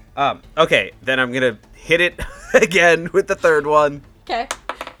 Okay, then I'm going to hit it again with the third one. Okay.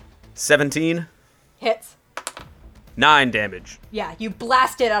 17. Hits. 9 damage. Yeah, you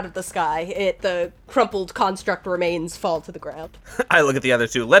blast it out of the sky. The crumpled construct remains fall to the ground. I look at the other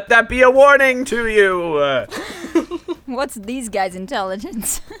 2. Let that be a warning to you. What's these guys'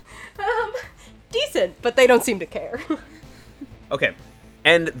 intelligence? Decent, but they don't seem to care. Okay.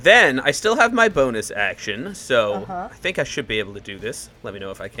 And then I still have my bonus action, so Uh-huh. I think I should be able to do this. Let me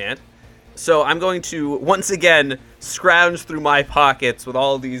know if I can't. So I'm going to, once again, scrounge through my pockets with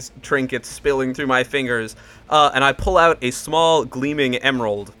all these trinkets spilling through my fingers, and I pull out a small gleaming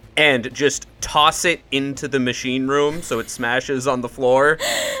emerald and just toss it into the machine room so it smashes on the floor.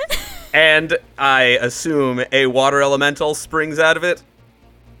 And I assume a water elemental springs out of it.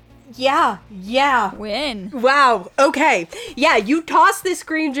 Yeah. Win. Wow. Okay. Yeah, you toss this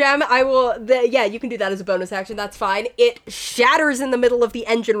green gem. You can do that as a bonus action. That's fine. It shatters in the middle of the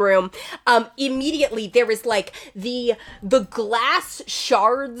engine room. Immediately there is like the glass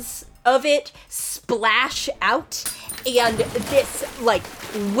shards of it splash out, and this like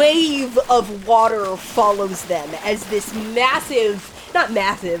wave of water follows them as this not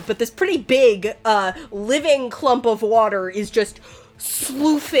massive, but this pretty big living clump of water is just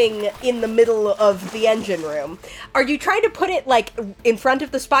sloofing in the middle of the engine room. Are you trying to put it like in front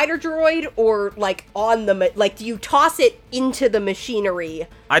of the spider droid, or like on the do you toss it into the machinery?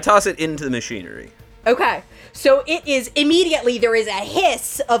 I toss it into the machinery. Okay. So it is immediately, there is a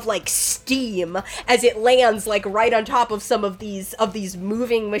hiss of like steam as it lands like right on top of some of these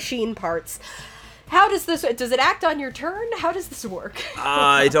moving machine parts. How does it act on your turn? How does this work?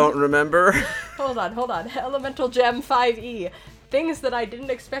 I don't remember. Hold on. Elemental Gem 5e. Things that I didn't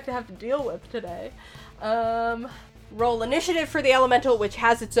expect to have to deal with today. Roll initiative for the elemental, which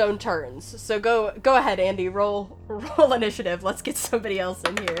has its own turns. So go ahead, Andy. Roll initiative. Let's get somebody else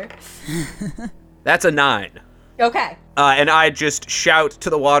in here. That's a 9. Okay. And I just shout to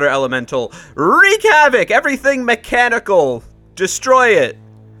the water elemental, "Wreak havoc! Everything mechanical! Destroy it!"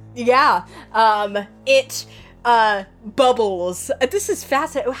 Yeah. It bubbles. This is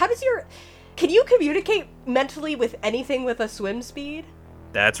fascinating. Can you communicate mentally with anything with a swim speed?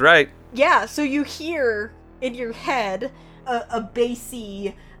 That's right. Yeah, so you hear in your head a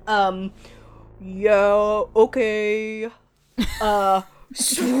bassy, yeah, okay,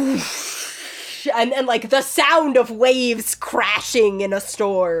 swoosh, and like the sound of waves crashing in a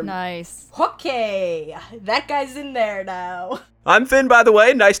storm. Nice. Okay, that guy's in there now. I'm Finn, by the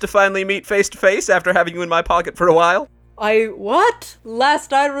way. Nice to finally meet face to face after having you in my pocket for a while. What?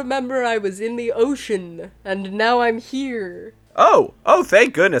 Last I remember I was in the ocean, and now I'm here. Oh,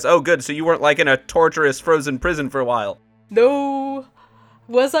 thank goodness. Oh, good. So you weren't like in a torturous frozen prison for a while. No.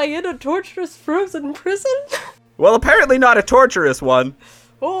 Was I in a torturous frozen prison? Well, apparently not a torturous one.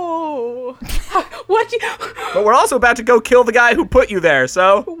 Oh. But we're also about to go kill the guy who put you there,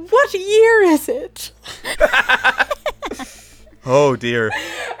 so... What year is it? Oh, dear.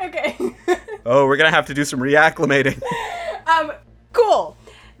 Okay. Oh, we're gonna have to do some reacclimating. Cool.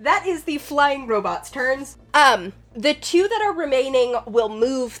 That is the flying robot's turns. The two that are remaining will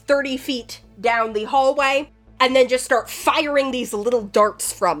move 30 feet down the hallway and then just start firing these little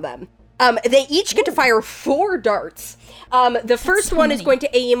darts from them. They each get to fire 4 darts. The first one is going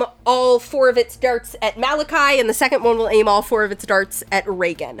to aim all 4 of its darts at Malachi, and the second one will aim all 4 of its darts at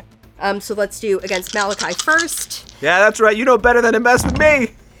Reagan. So let's do against Malachi first. Yeah, that's right. You know better than to mess with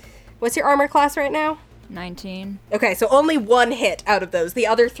me. What's your armor class right now? 19. Okay, so only 1 hit out of those. The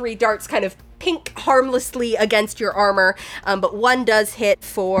other 3 darts kind of pink harmlessly against your armor, but 1 does hit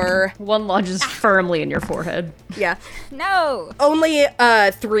for... 1 lodges firmly in your forehead. Yeah. No! Only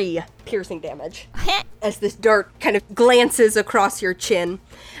 3 piercing damage as this dart kind of glances across your chin.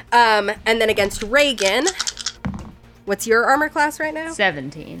 And then against Reagan... What's your armor class right now?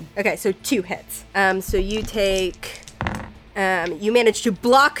 17. Okay, so 2 hits. So you take... you manage to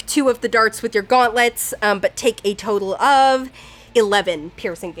block 2 of the darts with your gauntlets, but take a total of 11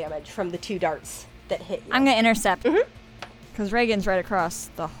 piercing damage from the 2 darts that hit you. I'm gonna intercept. Because Reagan's right across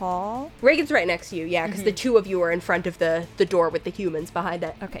the hall. Reagan's right next to you, yeah, because the 2 of you are in front of the door with the humans behind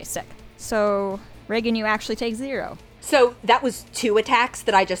it. Okay, sick. So, Reagan, you actually take 0. So that was 2 attacks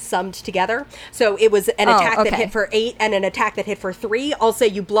that I just summed together. So it was an attack that okay. hit for 8 and an attack that hit for 3. Also,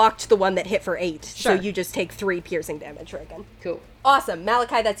 you blocked the one that hit for 8. Sure. So you just take 3 piercing damage, Reagan. Cool. Awesome.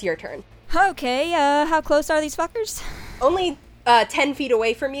 Malachi, that's your turn. Okay, how close are these fuckers? Only 10 feet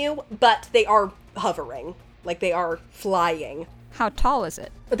away from you, but they are hovering. Like, they are flying. How tall is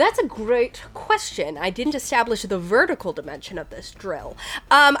it? That's a great question. I didn't establish the vertical dimension of this drill.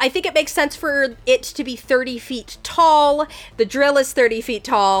 I think it makes sense for it to be 30 feet tall. The drill is 30 feet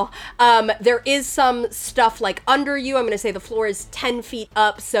tall. There is some stuff like under you. I'm going to say the floor is 10 feet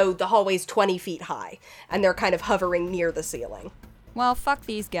up, so the hallway's 20 feet high. And they're kind of hovering near the ceiling. Well, fuck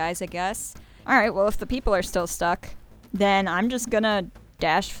these guys, I guess. Alright, well, if the people are still stuck, then I'm just gonna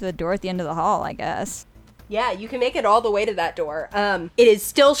dash for the door at the end of the hall, I guess. Yeah, you can make it all the way to that door. It is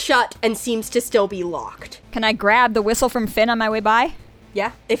still shut and seems to still be locked. Can I grab the whistle from Finn on my way by?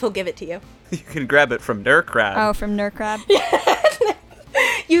 Yeah, if he'll give it to you. You can grab it from Nurkrab. Oh, from Nurkrab.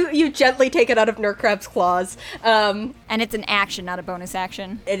 You gently take it out of Nurkrab's claws. And it's an action, not a bonus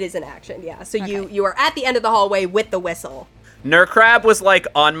action. It is an action, yeah. So you are at the end of the hallway with the whistle. Nurkrab was like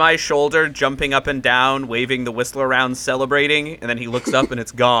on my shoulder, jumping up and down, waving the whistle around, celebrating, and then he looks up and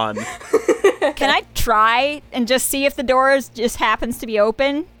it's gone. Can I try and just see if the door just happens to be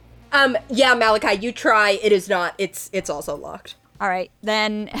open? Yeah, Malachi, you try. It is not. It's also locked. All right,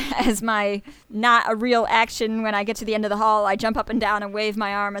 then as my not a real action when I get to the end of the hall, I jump up and down and wave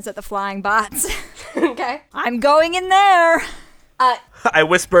my arms at the flying bots. Okay. I'm going in there. I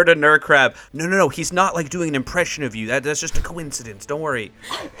whisper to Nurkrab, no, he's not like doing an impression of you. That's just a coincidence. Don't worry.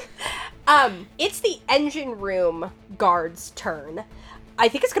 It's the engine room guard's turn. I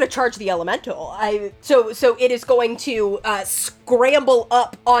think it's going to charge the elemental. So it is going to scramble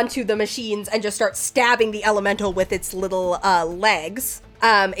up onto the machines and just start stabbing the elemental with its little legs.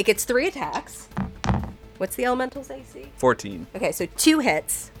 It gets 3 attacks. What's the elemental's AC? 14. Okay, so 2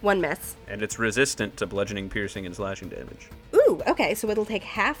 hits, 1 miss. And it's resistant to bludgeoning, piercing, and slashing damage. Ooh, okay, so it'll take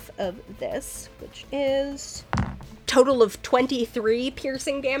half of this, which is total of 23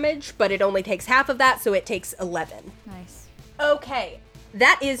 piercing damage, but it only takes half of that, so it takes 11. Nice. Okay,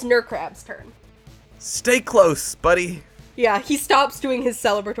 that is Nurkrab's turn. Stay close, buddy. Yeah, he stops doing his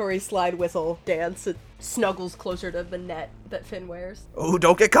celebratory slide whistle dance and snuggles closer to the net that Finn wears. Oh,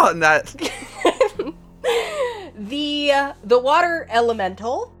 don't get caught in that. The water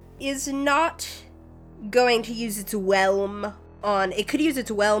elemental is not going to use its whelm on... It could use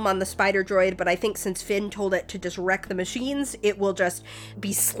its whelm on the spider droid, but I think since Finn told it to just wreck the machines, it will just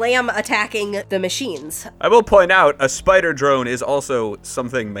be slam attacking the machines. I will point out, a spider drone is also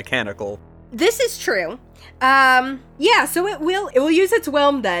something mechanical. This is true. Yeah, so it will use its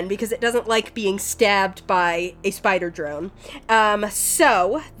whelm then, because it doesn't like being stabbed by a spider drone.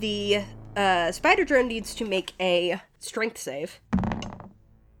 So the spider drone needs to make a strength save.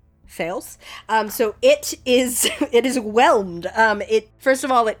 Fails. So it is whelmed. First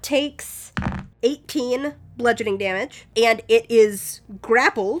of all, it takes 18 bludgeoning damage, and it is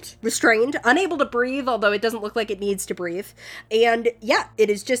grappled, restrained, unable to breathe, although it doesn't look like it needs to breathe. And yeah,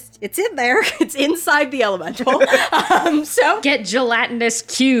 it's in there. It's inside the elemental. So Get gelatinous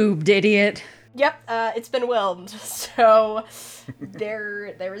cubed, idiot. yep, it's been whelmed. So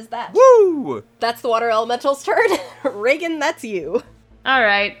there is that. Woo! That's the water elemental's turn. Reagan, that's you. All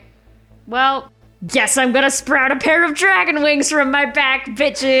right. Well, guess I'm gonna sprout a pair of dragon wings from my back,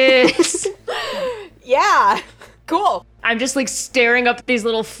 bitches. Yeah, cool. I'm just like staring up at these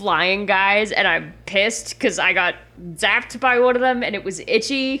little flying guys, and I'm pissed because I got zapped by one of them and it was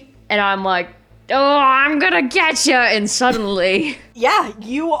itchy, and I'm like, oh, I'm gonna get ya, and suddenly... Yeah,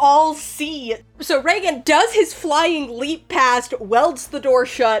 you all see. So Reagan does his flying leap past, welds the door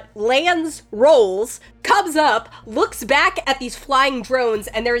shut, lands, rolls, comes up, looks back at these flying drones,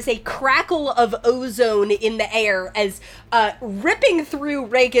 and there is a crackle of ozone in the air as ripping through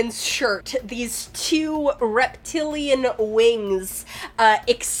Reagan's shirt, these 2 reptilian wings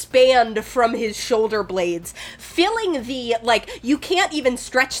expand from his shoulder blades, filling the, you can't even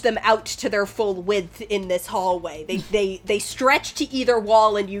stretch them out to their full width in this hallway. They stretch to either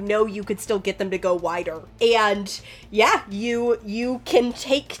wall, and you know you could still get them to go wider. And yeah, you can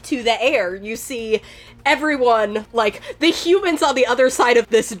take to the air. You see everyone, the humans on the other side of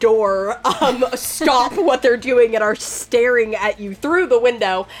this door, stop what they're doing and are staring at you through the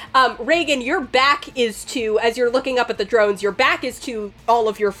window. Reagan, your back is to, as you're looking up at the drones, your back is to all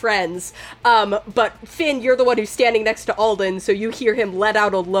of your friends. But Finn, you're the one who's standing next to Alden, so you hear him let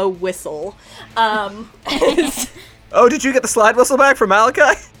out a low whistle. Oh, did you get the slide whistle back from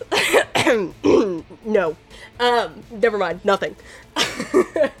Malachi? No. Never mind. Nothing.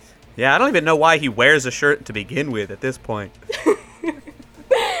 Yeah, I don't even know why he wears a shirt to begin with at this point.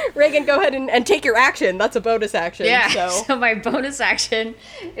 Reagan, go ahead and take your action. That's a bonus action. Yeah, So so my bonus action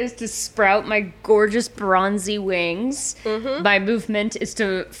is to sprout my gorgeous bronzy wings. Mm-hmm. My movement is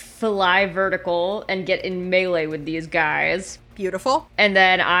to fly vertical and get in melee with these guys. Beautiful. And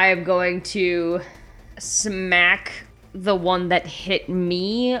then I am going to smack the one that hit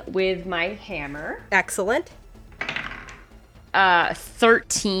me with my hammer. Excellent.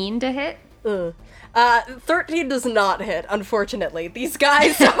 13 to hit. 13 does not hit, unfortunately. These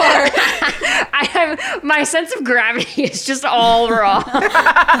guys are... My sense of gravity is just all wrong.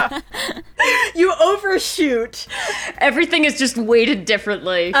 You overshoot. Everything is just weighted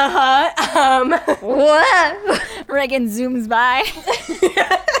differently. What? Reagan zooms by.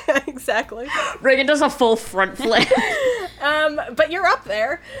 Exactly. Reagan does a full front flip. But you're up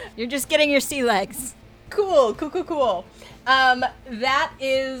there. You're just getting your sea legs. Cool. That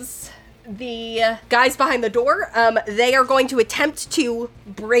is the guys behind the door. They are going to attempt to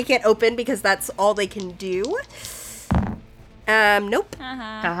break it open because that's all they can do. Nope.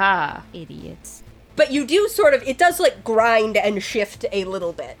 Haha. Idiots. But you do sort of, it does like grind and shift a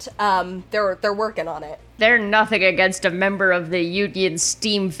little bit. They're working on it. They're nothing against a member of the Union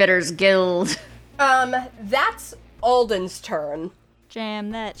Steamfitters Guild. That's Alden's turn.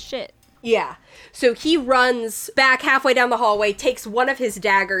 Jam that shit. Yeah. So he runs back halfway down the hallway, takes one of his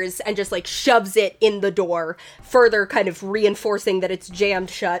daggers and just like shoves it in the door, further kind of reinforcing that it's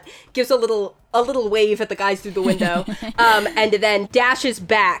jammed shut. Gives a little wave at the guys through the window, and then dashes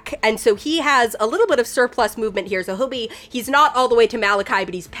back. And so he has a little bit of surplus movement here. So he's not all the way to Malachi,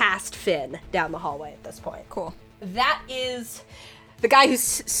 but he's past Finn down the hallway at this point. Cool. That is the guy who's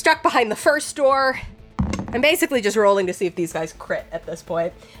stuck behind the first door. I'm basically just rolling to see if these guys crit at this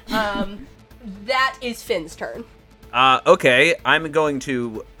point. That is Finn's turn. Okay, I'm going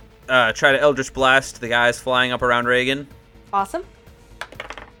to try to Eldritch Blast the guys flying up around Reagan. Awesome.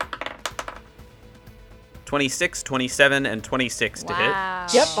 26, 27, and 26 to hit. Wow.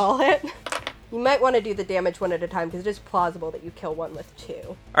 Yep, all hit. You might want to do the damage one at a time because it is plausible that you kill one with two.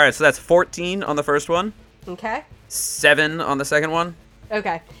 All right, so that's 14 on the first one, Okay? 7 on the second one,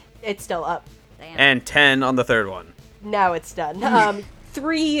 Okay. It's still up. Damn. and 10 on the third one. Now it's done.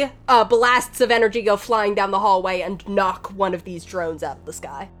 3 blasts of energy go flying down the hallway and knock one of these drones out of the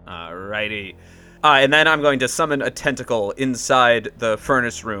sky. Alrighty. And then I'm going to summon a tentacle inside the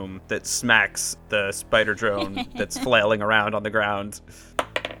furnace room that smacks the spider drone that's flailing around on the ground.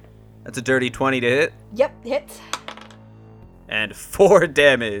 That's a dirty 20 to hit. Yep, hits. And 4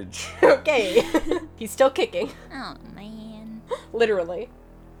 damage. Okay. He's still kicking. Oh, man. Literally.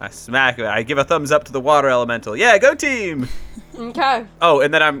 I give a thumbs up to the water elemental. Yeah, go team! Okay. Oh,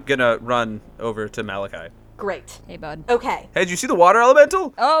 and then I'm gonna run over to Malachi. Great. Hey, bud. Okay. Hey, did you see the water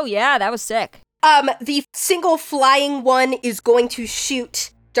elemental? Oh, yeah, that was sick. The single flying one is going to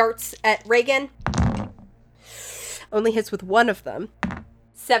shoot darts at Reagan. Only hits with one of them.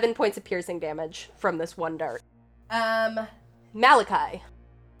 7 points of piercing damage from this one dart. Malachi.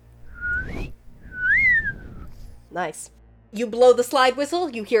 Nice. You blow the slide whistle,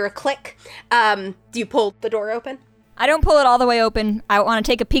 you hear a click. Do you pull the door open? I don't pull it all the way open. I want to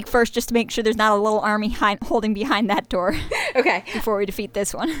take a peek first just to make sure there's not a little army holding behind that door Okay. before we defeat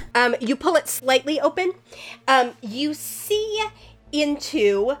this one. You pull it slightly open. You see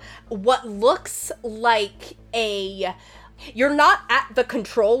into what looks like you're not at the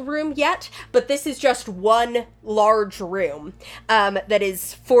control room yet, but this is just one large room that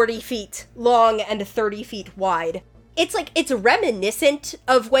is 40 feet long and 30 feet wide. It's reminiscent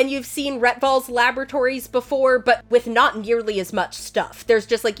of when you've seen Retval's laboratories before, but with not nearly as much stuff. There's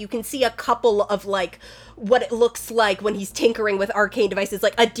just you can see a couple of what it looks like when he's tinkering with arcane devices,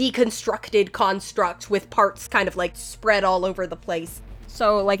 like a deconstructed construct with parts kind of spread all over the place.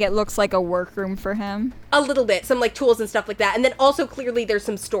 So, it looks like a workroom for him? A little bit, some tools and stuff like that. And then also clearly there's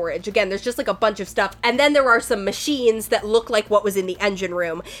some storage. Again, there's just a bunch of stuff. And then there are some machines that look like what was in the engine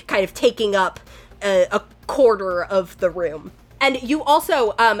room, kind of taking up a quarter of the room. And you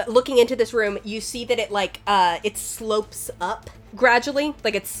also, looking into this room, you see that it slopes up gradually,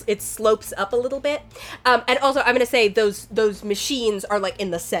 it slopes up a little bit. And also, I'm gonna say those machines are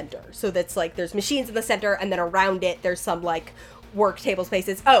in the center. So that's there's machines in the center, and then around it there's some work table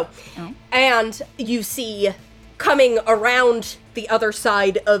spaces. And you see coming around the other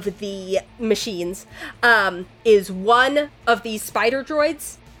side of the machines is one of these spider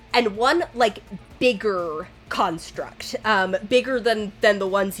droids and one bigger construct, bigger than the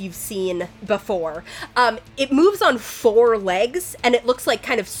ones you've seen before. It moves on 4 legs and it looks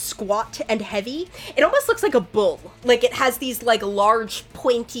kind of squat and heavy. It almost looks like a bull. It has these large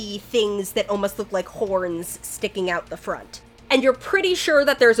pointy things that almost look like horns sticking out the front. And you're pretty sure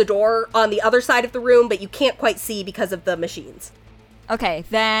that there's a door on the other side of the room, but you can't quite see because of the machines. Okay,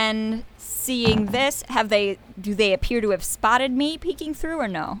 then seeing this, do they appear to have spotted me peeking through or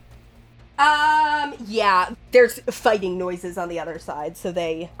no? Yeah, there's fighting noises on the other side, so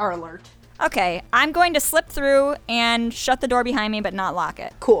they are alert. Okay, I'm going to slip through and shut the door behind me but not lock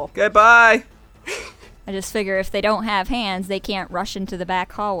it. Cool. Goodbye! I just figure if they don't have hands, they can't rush into the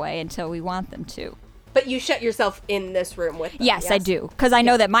back hallway until we want them to. But you shut yourself in this room with them, Yes, I do. Because I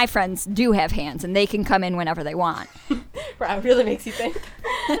know that my friends do have hands, and they can come in whenever they want. Wow, really makes you think.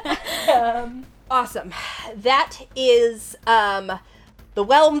 Awesome. That is, the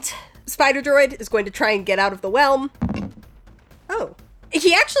whelmed spider droid is going to try and get out of the whelm. Oh.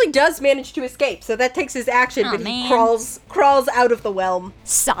 He actually does manage to escape, so that takes his action, Oh, but man. he crawls out of the whelm.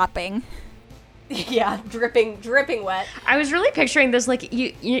 Sopping. Yeah, dripping wet. I was really picturing this like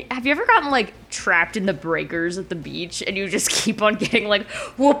you have you ever gotten like trapped in the breakers at the beach and you just keep on getting like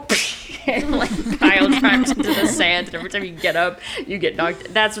whoop and like pile trapped into the sand, and every time you get up you get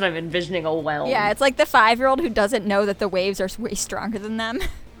knocked. That's what I'm envisioning, a whelm. Yeah, it's like the 5-year-old who doesn't know that the waves are way stronger than them.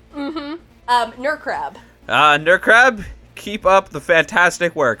 Nurkrab. Nurkrab, keep up the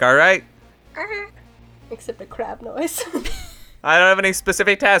fantastic work, all right? Except a crab noise. I don't have any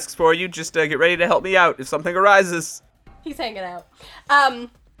specific tasks for you. Just get ready to help me out if something arises. He's hanging out.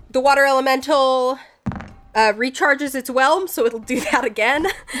 The water elemental recharges its whelm, so it'll do that again.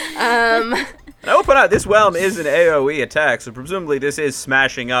 And I will point out, this whelm is an AoE attack, so presumably this is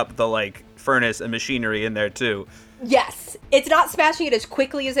smashing up the, like, furnace and machinery in there, too. Yes, it's not smashing it as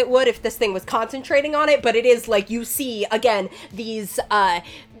quickly as it would if this thing was concentrating on it, but it is like you see, again, these,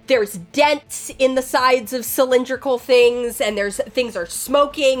 there's dents in the sides of cylindrical things, and things are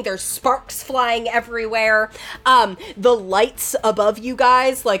smoking, there's sparks flying everywhere. The lights above you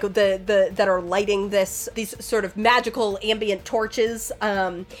guys, like that are lighting these sort of magical ambient torches,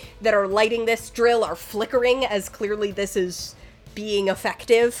 that are lighting this drill are flickering, as clearly this is being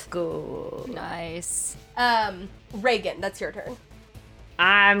effective. Good. Nice. Reagan, that's your turn.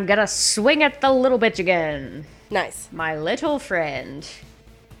 I'm gonna swing at the little bitch again. Nice. My little friend.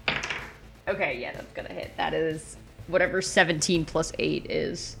 Okay, yeah, that's gonna hit. That is whatever 17 plus 8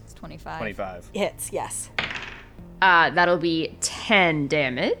 is. It's 25. 25. Hits, yes. That'll be 10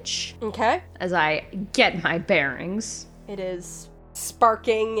 damage Okay. as I get my bearings. It is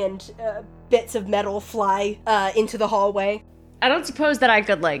sparking, and bits of metal fly into the hallway. I don't suppose that I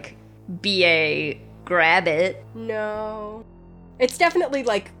could, like, BA grab it. No. It's definitely,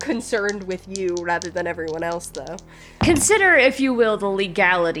 like, concerned with you rather than everyone else, though. Consider, if you will, the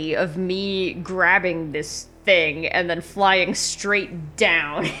legality of me grabbing this thing and then flying straight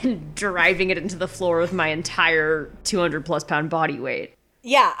down and driving it into the floor with my entire 200 plus pound body weight.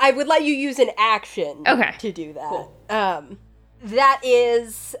 Yeah, I would let you use an action to do that. Cool. That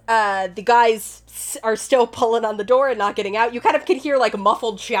is, the guys are still pulling on the door and not getting out. You kind of can hear, like,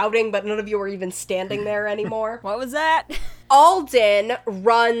 muffled shouting, but none of you are even standing there anymore. What was that? Alden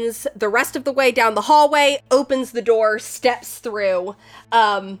runs the rest of the way down the hallway, opens the door, steps through,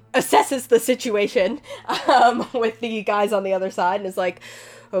 assesses the situation with the guys on the other side, and is like,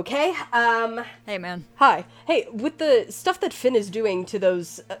 okay, Hey, man. hi. Hey, with the stuff that Finn is doing to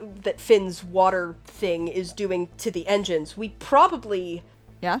those, that Finn's water thing is doing to the engines, we probably...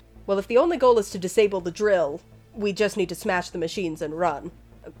 Yeah? Well, if the only goal is to disable the drill, we just need to smash the machines and run.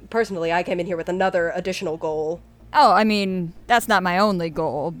 Personally, I came in here with another additional goal. Oh, I mean, that's not my only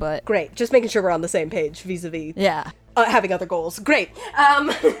goal, but... Great, just making sure we're on the same page vis-a-vis Yeah. having other goals. Great.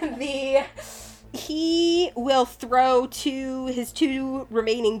 He will throw his two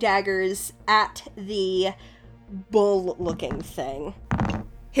remaining daggers at the bull-looking thing.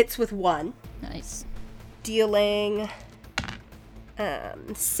 Hits with 1. Nice. Dealing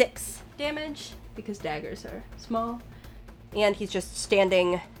 6 damage, because daggers are small. And he's just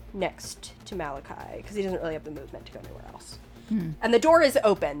standing next to Malachi, because he doesn't really have the movement to go anywhere else. And the door is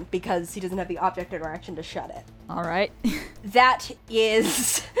open, because he doesn't have the object interaction to shut it. All right. That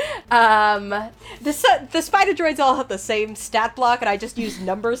is, the spider droids all have the same stat block, and I just used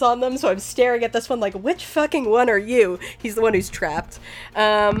numbers on them, so I'm staring at this one like, which fucking one are you? He's the one who's trapped.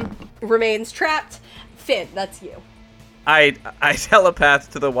 Remains trapped. Finn, that's you. I telepath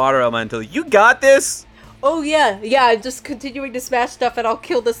to the water elemental. You got this? Oh yeah, I'm just continuing to smash stuff, and I'll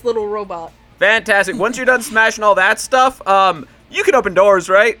kill this little robot. Fantastic. Once you're done smashing all that stuff, you can open doors,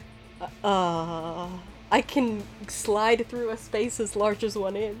 right? I can slide through a space as large as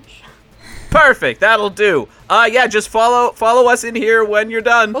 1 inch. Perfect. That'll do. Yeah, just follow us in here when you're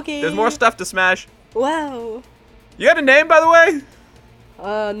done. Okay. There's more stuff to smash. Wow. You got a name, by the way?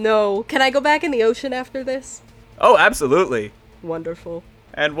 No. Can I go back in the ocean after this? Oh, absolutely. Wonderful.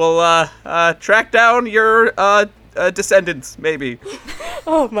 And we'll track down your descendants, maybe.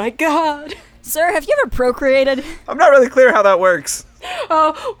 Oh my god. Sir, have you ever procreated? I'm not really clear how that works.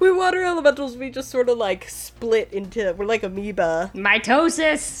 We water elementals, we just sort of like split into, we're like amoeba,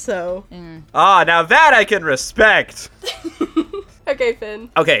 Mitosis! so. Now that I can respect. Okay, Finn.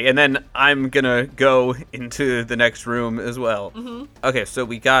 Okay, and then I'm gonna go into the next room as well. Okay, so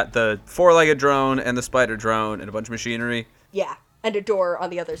we got the 4-legged drone and the spider drone and a bunch of machinery. Yeah, and a door on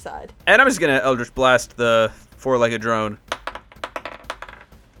the other side. And I'm just gonna Eldritch Blast the 4-legged drone.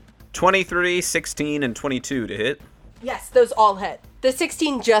 23, 16, and 22 to hit. Yes, those all hit. The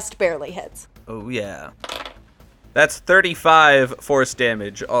 16 just barely hits. Oh, yeah. That's 35 force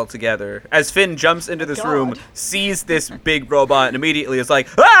damage altogether. As Finn jumps into this room, sees this big robot, and immediately is like,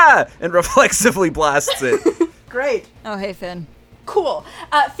 ah! And reflexively blasts it. Great. Oh, hey, Finn. Cool.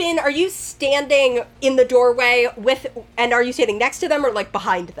 Finn, are you standing in the doorway and are you standing next to them or like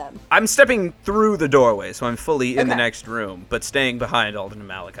behind them? I'm stepping through the doorway, so I'm fully in the Okay. next room, but staying behind Alden and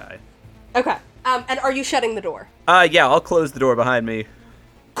Malachi. Okay. And are you shutting the door? Yeah, I'll close the door behind me.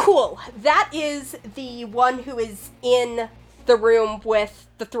 Cool. That is the one who is in the room with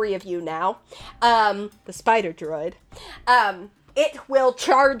the three of you now. The spider droid. It will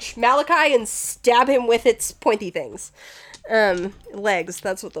charge Malachi and stab him with its pointy things. Legs,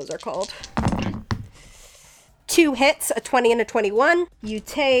 that's what those are called. 2 hits, a 20 and a 21. You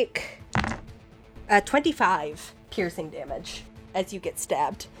take 25 piercing damage as you get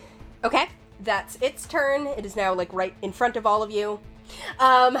stabbed. Okay, that's its turn. It is now like right in front of all of you.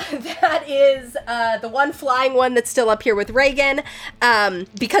 That is the one flying one that's still up here with Reagan.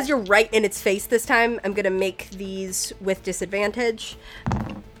 Because you're right in its face this time, I'm gonna make these with disadvantage.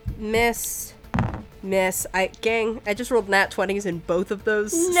 Miss. Gang, I just rolled nat 20s in both of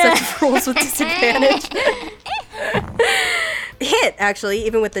those sets of rolls with disadvantage. Hit, actually,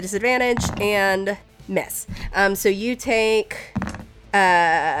 even with the disadvantage, and miss. So you take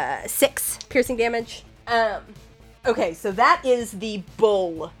 6 piercing damage. Okay, so that is the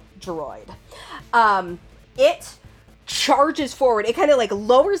bull droid. It charges forward. It kind of like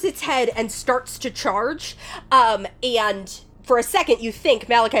lowers its head and starts to charge. And for a second, you think,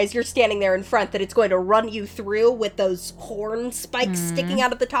 Malachi, as you're standing there in front, that it's going to run you through with those horn spikes sticking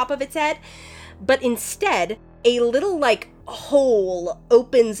out of the top of its head. But instead, a little, like, hole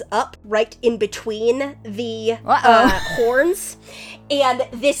opens up right in between the horns, and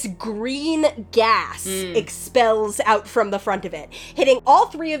this green gas expels out from the front of it, hitting all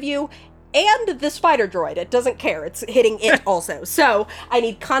three of you and the spider droid. It doesn't care. It's hitting it also. So I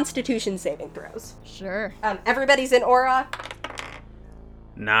need Constitution saving throws. Sure. Everybody's in aura.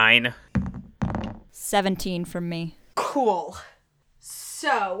 9. 17 from me. Cool.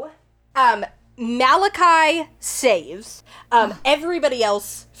 So, Malachi saves. Everybody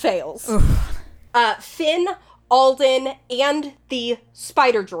else fails. Finn, Alden, and the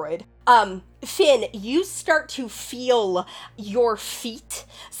spider droid. Finn, you start to feel your feet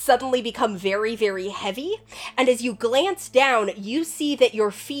suddenly become very, very heavy. And as you glance down, you see that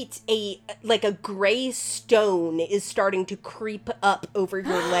your feet, a gray stone is starting to creep up over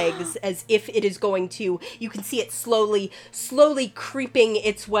your legs as if it is going to, you can see it slowly creeping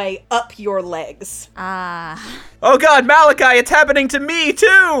its way up your legs. Oh god, Malachi, it's happening to me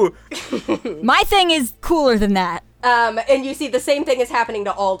too! My thing is cooler than that. And you see the same thing is happening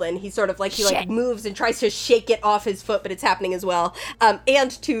to Alden. He sort of like, he like moves and tries to shake it off his foot, but it's happening as well. And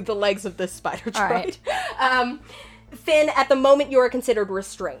to the legs of this spider droid. Right. Finn, at the moment you are considered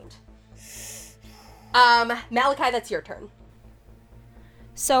restrained. Malachi, that's your turn.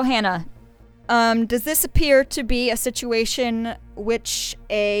 So, Hannah, does this appear to be a situation which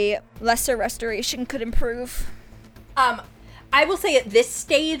a lesser restoration could improve? I will say at this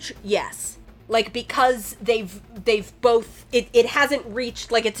stage, yes. Like, because they've both, it hasn't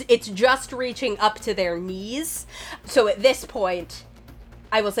reached, like, it's just reaching up to their knees. So at this point,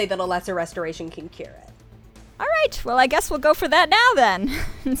 I will say that a lesser restoration can cure it. All right, well, I guess we'll go for that now then,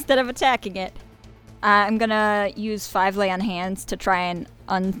 instead of attacking it. I'm gonna use 5 lay on hands to try and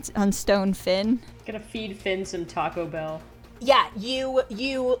unstone Finn. Gonna feed Finn some Taco Bell. Yeah,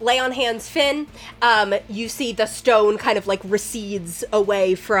 you lay on hands, Finn. You see the stone kind of like recedes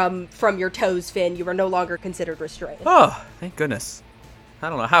away from your toes, Finn. You are no longer considered restrained. Oh, thank goodness. I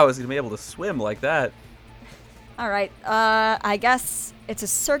don't know how I was going to be able to swim like that. All right, I guess it's a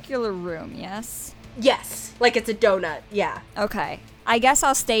circular room, yes? Yes, like it's a donut, yeah. Okay, I guess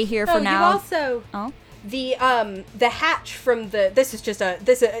I'll stay here for now. You also... Oh? The hatch from this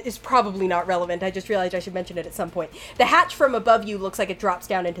is probably not relevant. I just realized I should mention it at some point. The hatch from above you looks like it drops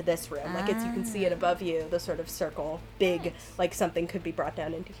down into this room. Like you can see it above you, the sort of circle, big, like something could be brought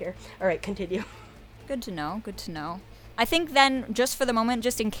down into here. All right, continue. Good to know. I think then, just for the moment,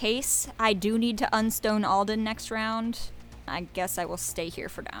 just in case I do need to unstone Alden next round, I guess I will stay here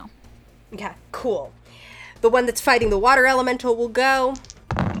for now. Okay, cool. The one that's fighting the water elemental will go.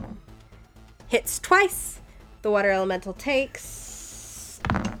 Hits twice. The water elemental takes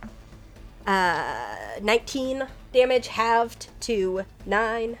 19 damage, halved to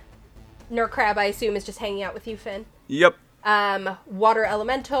 9. Nurkrab, I assume, is just hanging out with you, Finn. Yep. Water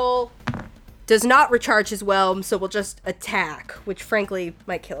elemental does not recharge as well, so we'll just attack, which frankly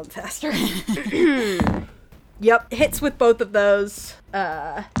might kill him faster. Yep, hits with both of those.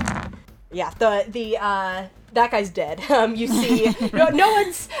 Yeah, that guy's dead. You see, no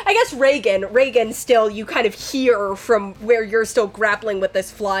one's, I guess Reagan still, you kind of hear from where you're still grappling with this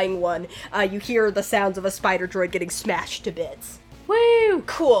flying one, you hear the sounds of a spider droid getting smashed to bits. Woo!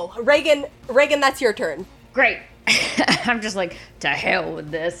 Cool. Reagan, that's your turn. Great. I'm just like, to hell with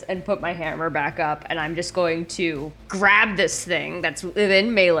this, and put my hammer back up, and I'm just going to grab this thing that's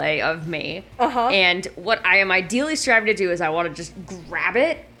within melee of me. And what I am ideally striving to do is I want to just grab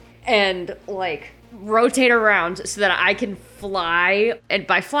it and, like, rotate around so that I can fly, and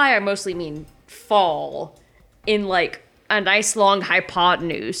by fly I mostly mean fall, in like a nice long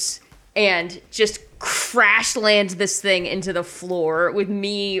hypotenuse, and just crash land this thing into the floor with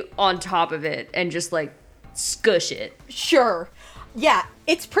me on top of it and just like scush it. Sure. Yeah,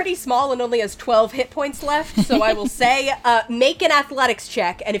 it's pretty small and only has 12 hit points left, so I will say, make an athletics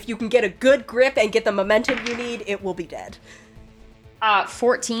check, and if you can get a good grip and get the momentum you need, it will be dead.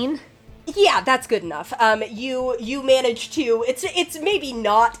 14? Yeah, that's good enough. You manage to, it's maybe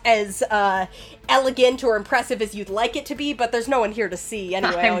not as, elegant or impressive as you'd like it to be, but there's no one here to see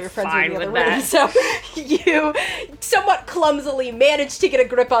anyway. I'm all your friends are fine in the other with room, that. so you somewhat clumsily manage to get a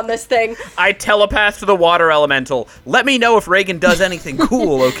grip on this thing. I telepath to the water elemental. Let me know if Reagan does anything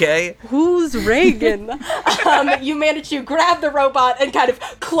cool, okay? Who's Reagan? You manage to grab the robot and kind of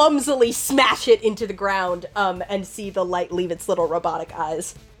clumsily smash it into the ground, and see the light leave its little robotic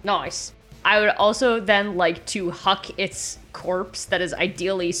eyes. Nice. I would also then like to huck its corpse that is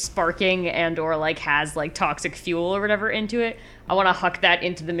ideally sparking and or like has like toxic fuel or whatever into it. I want to huck that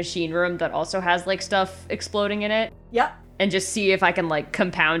into the machine room that also has like stuff exploding in it. Yep. And just see if I can like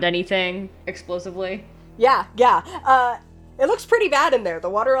compound anything explosively. Yeah. It looks pretty bad in there.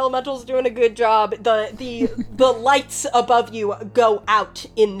 The water elemental's doing a good job. The lights above you go out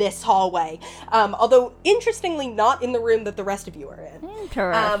in this hallway. Although, interestingly, not in the room that the rest of you are in.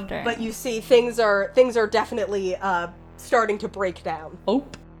 Interesting. But you see, things are definitely starting to break down. Oh.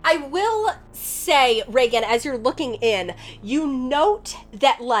 I will say, Reagan, as you're looking in, you note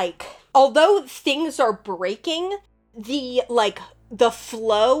that, like, although things are breaking, the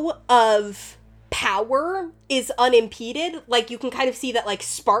flow of power is unimpeded. Like, you can kind of see that, like,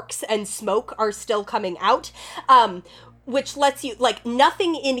 sparks and smoke are still coming out, which lets you, like,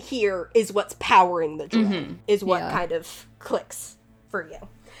 nothing in here is what's powering the drone, is what kind of clicks for you.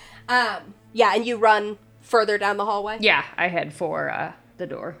 Yeah, and you run further down the hallway? Yeah, I head for the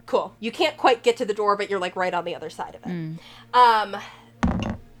door. Cool. You can't quite get to the door, but you're, like, right on the other side of it.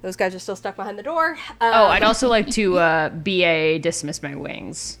 Those guys are still stuck behind the door. I'd also like to BA dismiss my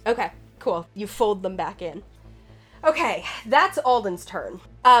wings. Okay, cool. You fold them back in. Okay, that's Alden's turn.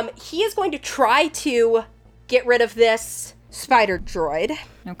 He is going to try to get rid of this spider droid.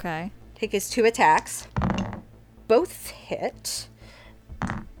 Okay. Take his 2 attacks. Both hit.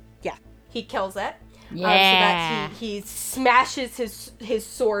 Yeah, he kills it. Yeah. So that he smashes his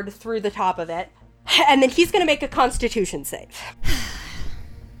sword through the top of it. And then he's going to make a Constitution save.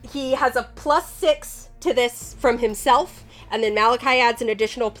 He has a +6 to this from himself, and then Malachi adds an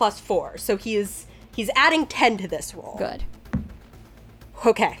additional +4. So he's adding 10 to this roll. Good.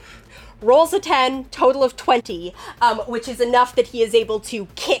 Okay. Rolls a 10, total of 20, which is enough that he is able to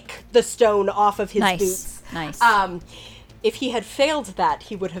kick the stone off of his boots. Nice. If he had failed that,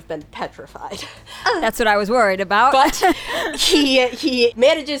 he would have been petrified. That's what I was worried about. But he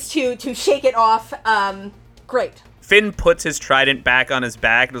manages to shake it off. Great. Finn puts his trident back on his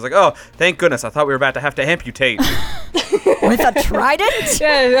back and was like, oh, thank goodness, I thought we were about to have to amputate. With a trident?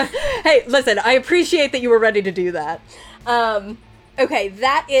 Yeah. Hey, listen, I appreciate that you were ready to do that. Okay,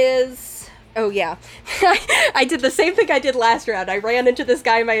 that is... Oh, yeah. I did the same thing I did last round. I ran into this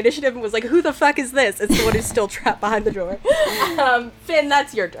guy in my initiative and was like, who the fuck is this? It's the one who's still trapped behind the door. Finn,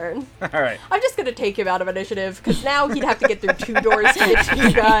 that's your turn. All right. I'm just going to take him out of initiative, because now he'd have to get through 2 doors to get to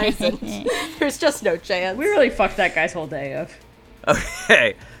you guys, and there's just no chance. We really fucked that guy's whole day up.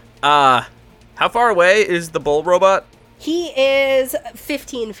 Okay. How far away is the bull robot? He is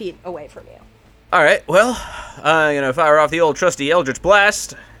 15 feet away from you. All right, well, I'm going to fire off the old trusty Eldritch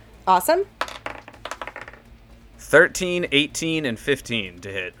Blast. Awesome. 13, 18, and 15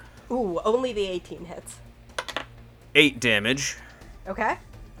 to hit. Ooh, only the 18 hits. 8 damage. Okay.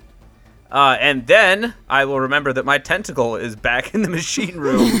 And then I will remember that my tentacle is back in the machine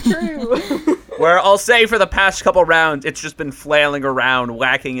room. True. Where I'll say for the past couple rounds, it's just been flailing around,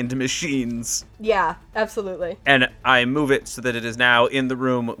 whacking into machines. Yeah, absolutely. And I move it so that it is now in the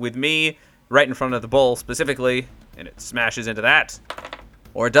room with me, right in front of the bull specifically, and it smashes into that.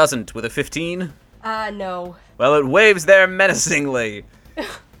 Or it doesn't, with a 15. No. Well, it waves there menacingly.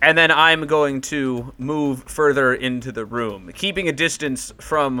 And then I'm going to move further into the room, keeping a distance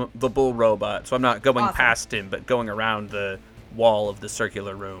from the bull robot. So I'm not going past him, but going around the wall of the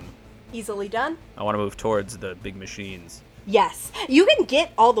circular room. Easily done. I want to move towards the big machines. Yes. You can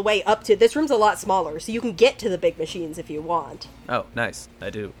get all the way up to... This room's a lot smaller, so you can get to the big machines if you want. Oh, nice. I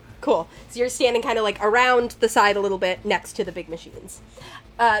do. Cool. So you're standing kind of like around the side a little bit next to the big machines.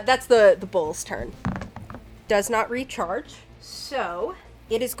 That's the bull's turn. Does not recharge. So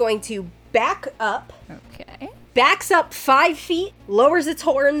it is going to back up. Okay. Backs up 5 feet, lowers its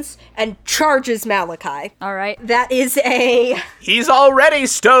horns, and charges Malachi. All right. That is a... He's already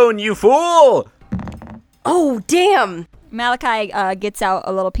stone, you fool! Oh, damn! Malachi gets out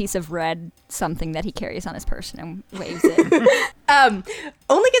a little piece of red something that he carries on his person and waves it.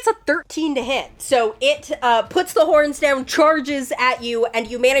 Only gets a 13 to hit. So it puts the horns down, charges at you, and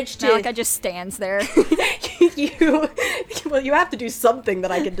you manage to... Malachi just stands there. You have to do something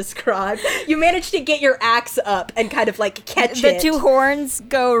that I can describe. You manage to get your axe up and kind of like catch The it. two horns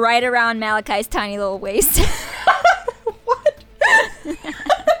go right around Malachi's tiny little waist. What?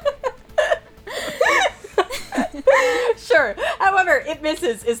 Sure. However, it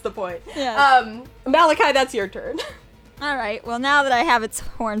misses is the point. Yeah. Malachi, that's your turn. All right. Well, now that I have its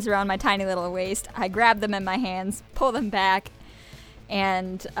horns around my tiny little waist, I grab them in my hands, pull them back,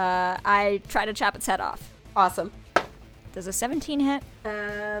 and I try to chop its head off. Awesome. Does a 17 hit?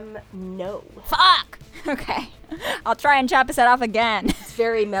 No. Fuck! Okay. I'll try and chop his head off again. It's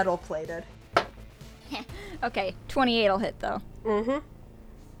very metal plated. Okay, 28 will hit, though.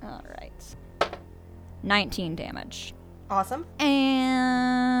 Mm-hmm. All right. 19 damage. Awesome. And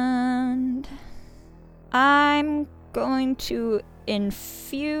I'm going to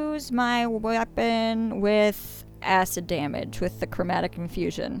infuse my weapon with acid damage with the chromatic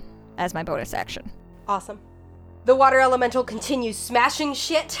infusion as my bonus action. Awesome. The water elemental continues smashing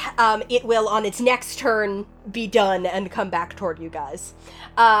shit. It will, on its next turn, be done and come back toward you guys.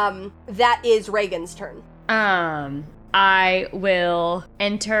 That is Reagan's turn. I will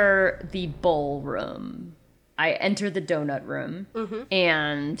enter the bowl room. I enter the donut room,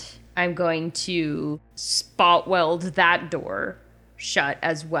 and I'm going to spot weld that door shut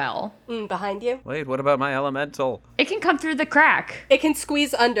as well. Behind you. Wait, what about my elemental? It can come through the crack. It can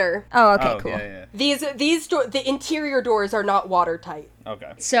squeeze under. Oh, okay, cool. Yeah. The interior doors are not watertight.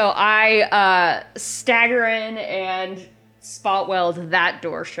 Okay. So I stagger in and spot weld that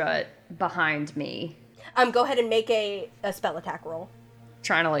door shut behind me. Go ahead and make a spell attack roll.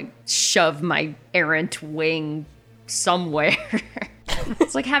 Trying to like shove my errant wing somewhere.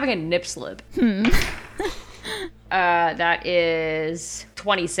 It's like having a nip slip. That is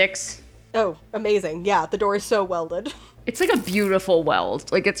 26. Oh, amazing. Yeah, the door is so welded. It's like a beautiful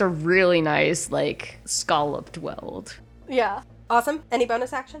weld. Like it's a really nice, like, scalloped weld. Yeah. Awesome. Any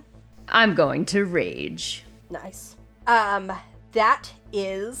bonus action? I'm going to rage. Nice. That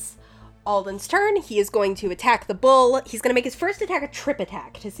is Alden's turn. He is going to attack the bull. He's going to make his first attack a trip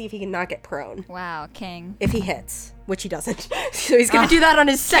attack to see if he can not get prone. Wow, king. If he hits, which he doesn't. So he's going to do that on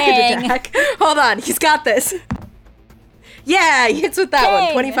his second King. attack. Hold on. He's got this. Yeah, he hits with that one.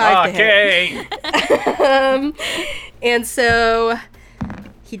 King. 25 to hit. Okay. And so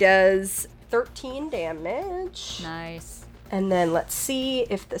he does 13 damage. Nice. And then let's see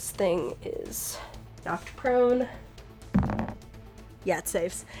if this thing is knocked prone. Yeah, it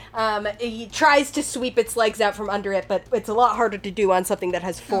saves. He tries to sweep its legs out from under it, but it's a lot harder to do on something that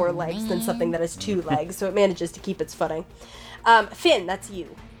has 4 legs than something that has 2 legs, so it manages to keep its footing. Finn, that's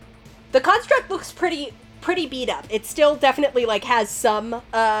you. The construct looks pretty beat up. It still definitely, like, has some,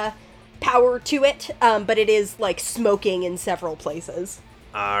 power to it, but it is, like, smoking in several places.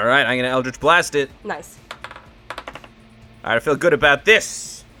 All right, I'm going to Eldritch Blast it. Nice. All right, I feel good about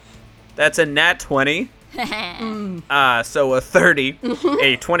this. That's a nat 20. So a 30,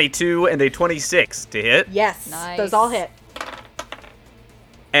 a 22, and a 26 to hit. Yes, Nice. those all hit.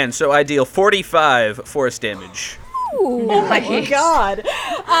 And so I deal 45 force damage. Oh my god.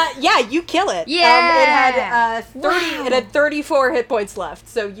 Yeah, you kill it. Yeah. It had 34 hit points left.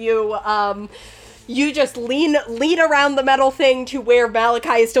 So you just lean around the metal thing to where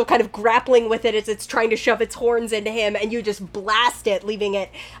Malachi is still kind of grappling with it as it's trying to shove its horns into him, and you just blast it, leaving it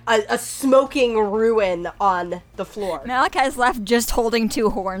a smoking ruin on the floor. Malachi's left just holding 2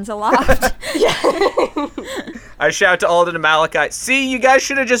 horns aloft. I shout to Alden and Malachi, see, you guys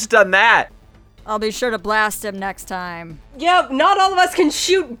should have just done that. I'll be sure to blast him next time. Yeah, not all of us can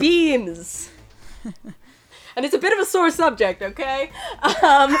shoot beams. And it's a bit of a sore subject, okay?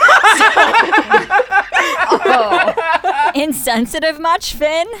 Insensitive much,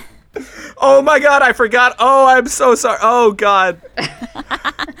 Finn? Oh my god, I forgot. Oh, I'm so sorry. Oh god.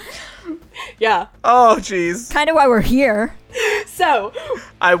 Yeah. Oh, jeez. Kind of why we're here. So,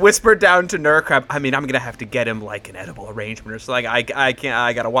 I whispered down to Nurkrab. I mean, I'm gonna have to get him like an edible arrangement or something. I can't.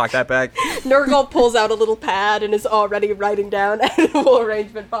 I gotta walk that back. Nurgle pulls out a little pad and is already writing down edible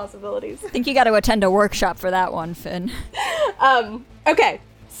arrangement possibilities. I think you got to attend a workshop for that one, Finn. Okay,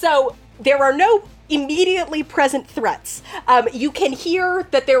 so there are no immediately present threats. You can hear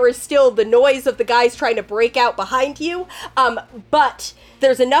that there is still the noise of the guys trying to break out behind you, but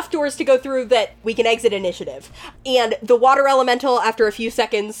there's enough doors to go through that we can exit initiative. And the water elemental, after a few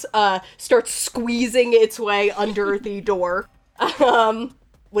seconds, starts squeezing its way under the door.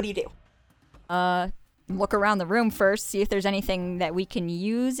 What do you do? Look around the room first, see if there's anything that we can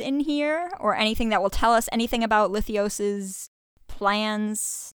use in here, or anything that will tell us anything about Lithios's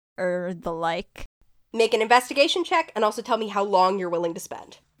plans or the like. Make an investigation check and also tell me how long you're willing to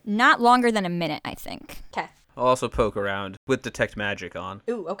spend. Not longer than a minute, I think. Okay. I'll also poke around with detect magic on.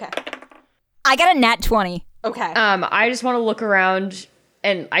 Ooh, okay. I got a nat 20. Okay. I just want to look around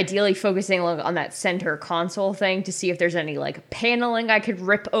and ideally focusing on that center console thing to see if there's any like paneling I could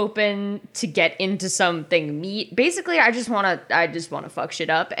rip open to get into something meat. Basically, I just want to fuck shit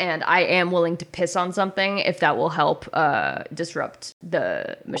up, and I am willing to piss on something if that will help disrupt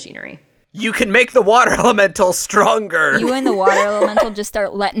the machinery. You can make the water elemental stronger. You and the water elemental just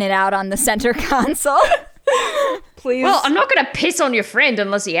start letting it out on the center console. Please. Well, I'm not gonna piss on your friend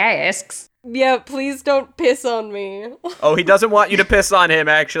unless he asks. Yeah, please don't piss on me. Oh, he doesn't want you to piss on him,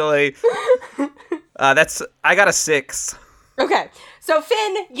 actually. I got a 6. Okay, so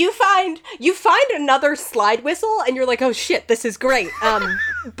Finn, you find another slide whistle, and you're like, oh shit, this is great.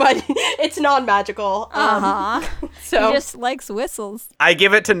 But it's non-magical. So He just likes whistles. I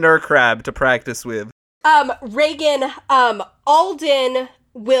give it to Nurkrab to practice with. Reagan, Alden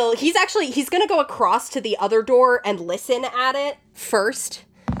he's gonna go across to the other door and listen at it first.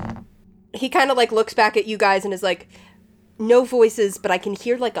 He kind of like looks back at you guys and is like, no voices, but I can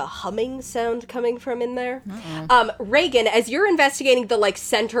hear like a humming sound coming from in there. Reagan, as you're investigating the like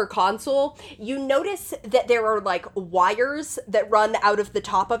center console, you notice that there are like wires that run out of the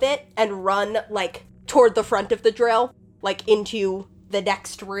top of it and run like toward the front of the drill, like into the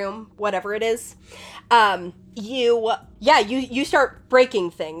next room, whatever it is. You start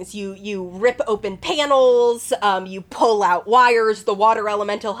breaking things. You rip open panels, you pull out wires, the water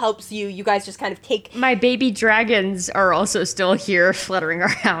elemental helps you. You guys just kind of take... My baby dragons are also still here fluttering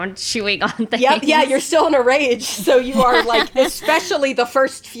around, chewing on things. Yep, yeah, you're still in a rage, so you are like, especially the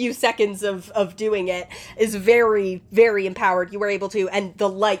first few seconds of doing it is very, very empowered. You were able to, and the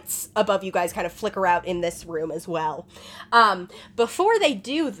lights above you guys kind of flicker out in this room as well. Before they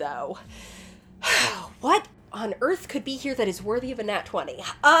do, though, what on earth could be here that is worthy of a nat 20?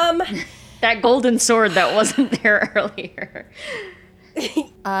 That golden sword that wasn't there earlier.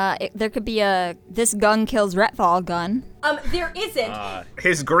 There could be this gun kills Retval gun. There isn't.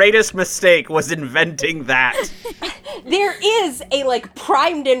 His greatest mistake was inventing that. There is a, like,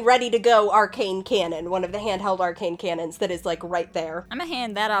 primed and ready to go arcane cannon, one of the handheld arcane cannons that is, like, right there. I'm gonna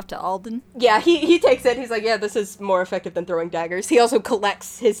hand that off to Alden. Yeah, he takes it. He's like, yeah, this is more effective than throwing daggers. He also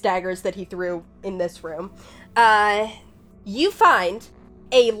collects his daggers that he threw in this room. You find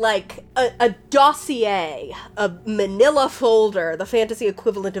a dossier, a manila folder, the fantasy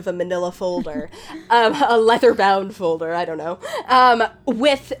equivalent of a manila folder, a leather-bound folder, I don't know,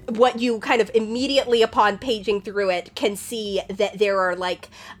 with what you kind of immediately upon paging through it can see that there are, like,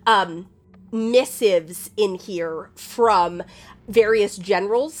 missives in here from various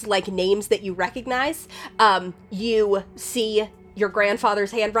generals, like names that you recognize. You see your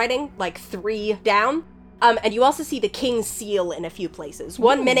grandfather's handwriting, like 3 down. And you also see the king's seal in a few places.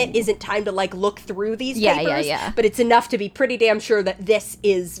 1 minute isn't time to, like, look through these papers, but it's enough to be pretty damn sure that this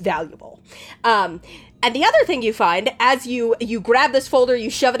is valuable. And the other thing you find, as you grab this folder,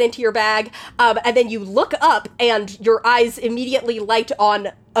 you shove it into your bag, and then you look up, and your eyes immediately light on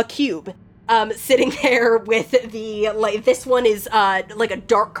a cube. Sitting there with the, like, this one is, like a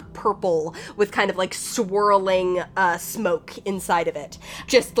dark purple with kind of, like, swirling, smoke inside of it.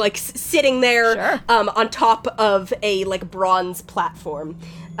 Just, like, sitting there, Sure. On top of a, like, bronze platform.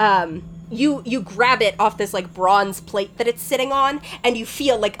 You grab it off this, like, bronze plate that it's sitting on, and you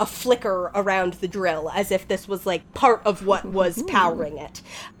feel, like, a flicker around the drill, as if this was, like, part of what was powering it.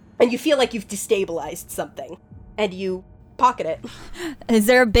 And you feel like you've destabilized something. And you pocket it. Is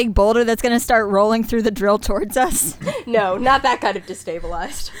there a big boulder that's gonna start rolling through the drill towards us? No, not that kind of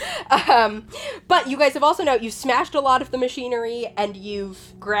destabilized. But you guys have also noticed you've smashed a lot of the machinery and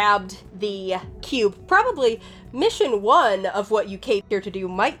you've grabbed the cube. Probably mission 1 of what you came here to do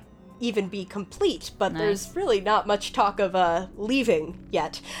might even be complete, but Nice. there's really not much talk of leaving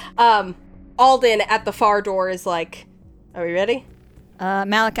yet. Alden at the far door is like, are we ready?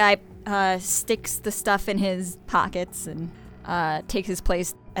 Malachi sticks the stuff in his pockets and takes his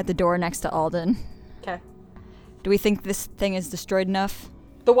place at the door next to Alden. Okay. Do we think this thing is destroyed enough?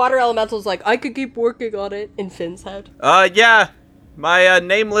 The water elemental's like, I could keep working on it in Finn's head. Yeah. My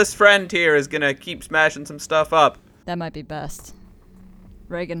nameless friend here is gonna keep smashing some stuff up. That might be best.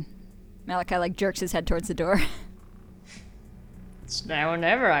 Reagan. Malachi, jerks his head towards the door. It's now or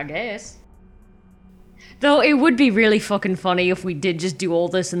never, I guess. Though it would be really fucking funny if we did just do all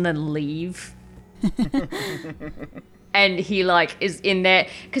this and then leave. And he, is in there.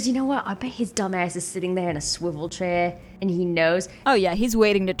 Because you know what? I bet his dumbass is sitting there in a swivel chair and he knows. Oh, yeah, he's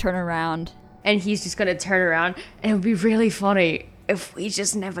waiting to turn around. And he's just going to turn around. And it would be really funny if we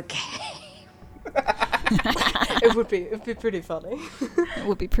just never came. It'd be pretty funny. It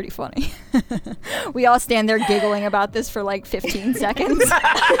would be pretty funny. We all stand there giggling about this for 15 seconds.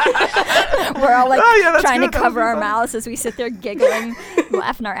 We're all trying to cover our mouths as we sit there giggling,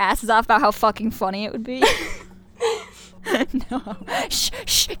 laughing our asses off about how fucking funny it would be. No.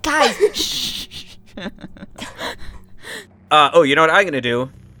 Shh, guys, shh. You know what I'm gonna do?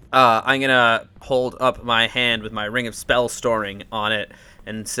 I'm gonna hold up my hand with my ring of spell storing on it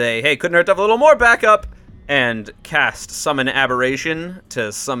and say, hey, couldn't hurt to have a little more backup, and cast Summon Aberration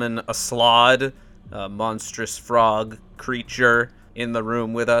to summon a Slod, a monstrous frog creature in the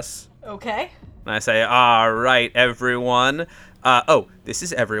room with us. Okay. And I say, all right, everyone. This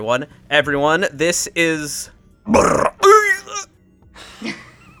is everyone. Everyone, this is...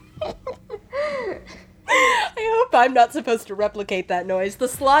 I hope I'm not supposed to replicate that noise. The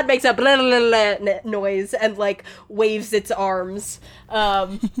Slod makes a blah, blah, blah noise and waves its arms.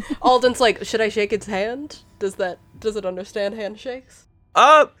 Alden's like, should I shake its hand? Does it understand handshakes?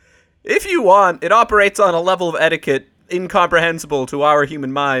 If you want, it operates on a level of etiquette incomprehensible to our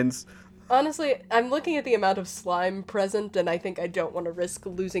human minds. Honestly, I'm looking at the amount of slime present, and I think I don't want to risk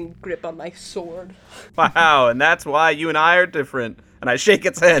losing grip on my sword. Wow, and that's why you and I are different. And I shake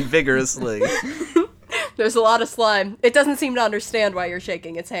its hand vigorously. There's a lot of slime. It doesn't seem to understand why you're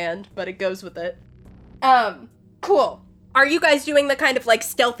shaking its hand, but it goes with it. Cool. Are you guys doing the kind of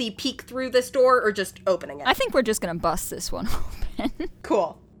stealthy peek through this door or just opening it? I think we're just gonna bust this one open.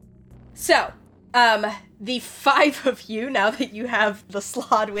 Cool. So, the 5 of you, now that you have the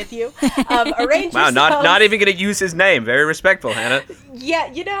Slod with you, arrange Wow, yourselves. not even gonna use his name. Very respectful, Hannah.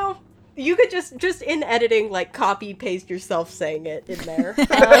 Yeah, you could just in editing, copy paste yourself saying it in there.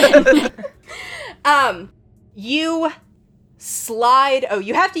 You slide. Oh,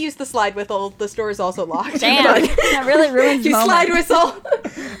 you have to use the slide whistle. This door is also locked. Damn, that really ruins the You moment. slide whistle.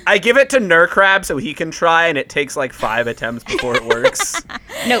 I give it to Nurkrab so he can try, and it takes 5 attempts before it works.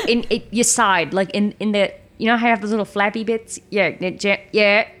 No, in your side, in the, you know how you have those little flappy bits? Yeah,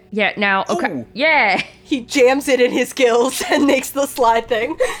 now, okay, Ooh. yeah. He jams it in his gills and makes the slide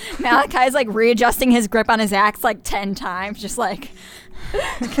thing. Malachi's readjusting his grip on his axe 10 times, just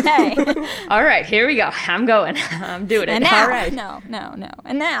okay. All right, here we go. I'm going. I'm doing it. And now, All right. no.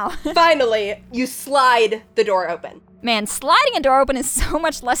 And now. Finally, you slide the door open. Man, sliding a door open is so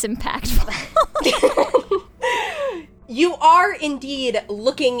much less impactful. You are indeed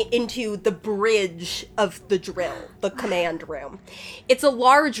looking into the bridge of the drill, the command room. It's a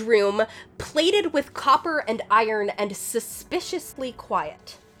large room plated with copper and iron and suspiciously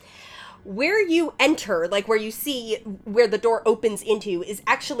quiet. Where you enter, where you see where the door opens into, is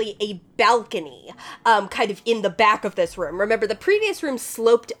actually a balcony, kind of in the back of this room. Remember, the previous room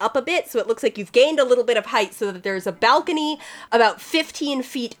sloped up a bit, so it looks like you've gained a little bit of height, so that there's a balcony about 15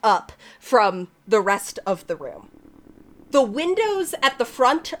 feet up from the rest of the room. The windows at the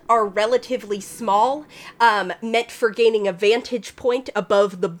front are relatively small, meant for gaining a vantage point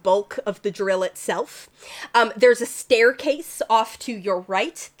above the bulk of the drill itself. There's a staircase off to your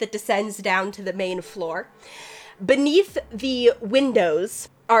right that descends down to the main floor. Beneath the windows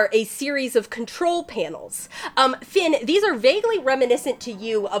are a series of control panels. Finn, these are vaguely reminiscent to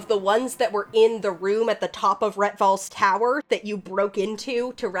you of the ones that were in the room at the top of Retval's tower that you broke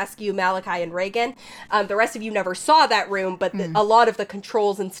into to rescue Malachi and Reagan. The rest of you never saw that room, but a lot of the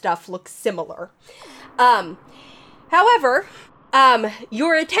controls and stuff look similar. However,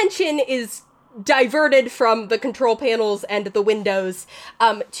 your attention is diverted from the control panels and the windows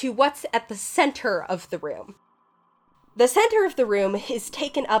to what's at the center of the room. The center of the room is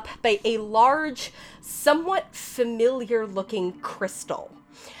taken up by a large, somewhat familiar-looking crystal.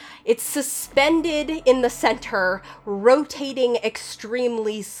 It's suspended in the center, rotating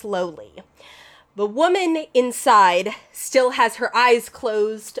extremely slowly. The woman inside still has her eyes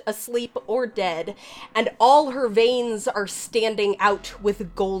closed, asleep or dead, and all her veins are standing out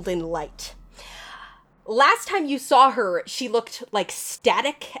with golden light. Last time you saw her, she looked like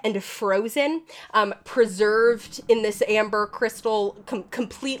static and frozen, preserved in this amber crystal,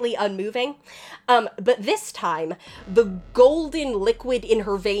 completely unmoving. But this time, the golden liquid in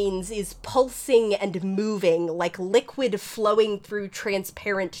her veins is pulsing and moving like liquid flowing through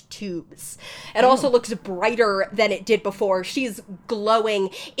transparent tubes. It also looks brighter than it did before. She's glowing.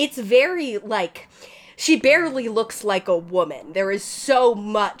 It's very, like, she barely looks like a woman. There is so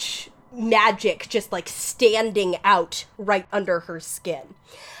much magic just, like, standing out right under her skin.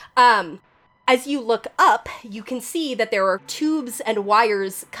 As you look up, you can see that there are tubes and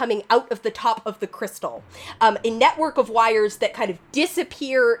wires coming out of the top of the crystal. A network of wires that kind of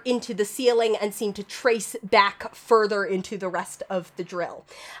disappear into the ceiling and seem to trace back further into the rest of the drill.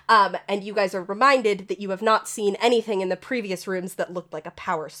 And you guys are reminded that you have not seen anything in the previous rooms that looked like a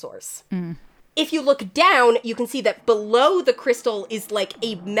power source. If you look down, you can see that below the crystal is like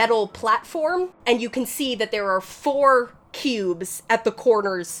a metal platform, and you can see that there are 4 cubes at the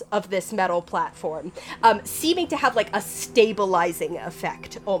corners of this metal platform, seeming to have like a stabilizing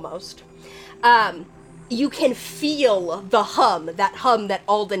effect almost. You can feel the hum that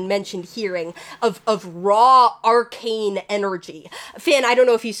Alden mentioned hearing of raw arcane energy. Finn, I don't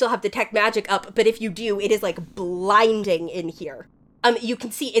know if you still have Detect Magic up, but if you do, it is like blinding in here. You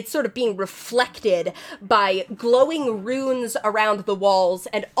can see it's sort of being reflected by glowing runes around the walls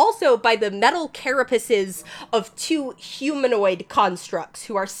and also by the metal carapaces of 2 humanoid constructs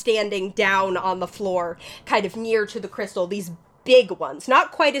who are standing down on the floor, kind of near to the crystal. These big ones,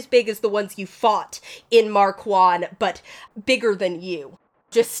 not quite as big as the ones you fought in Marquand, but bigger than you.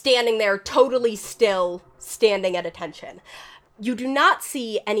 Just standing there, totally still, standing at attention. You do not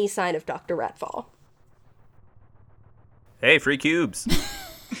see any sign of Dr. Retval. Hey, free cubes.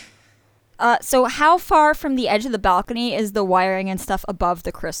 So how far from the edge of the balcony is the wiring and stuff above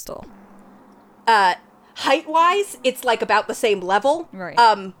the crystal? Height-wise, it's like about the same level.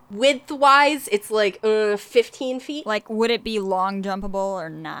 Right. Width-wise, it's like 15 feet. Like, would it be long jumpable or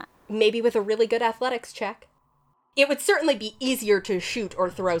not? Maybe with a really good athletics check. It would certainly be easier to shoot or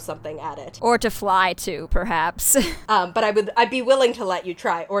throw something at it. Or to fly to, perhaps. But I'd be willing to let you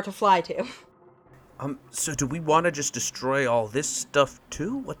try, or to fly to. So do we want to just destroy all this stuff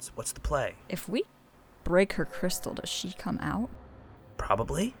too? What's the play? If we break her crystal, does she come out?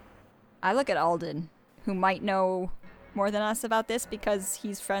 Probably. I look at Alden, who might know more than us about this because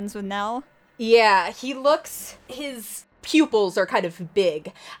he's friends with Nell. Yeah, his pupils are kind of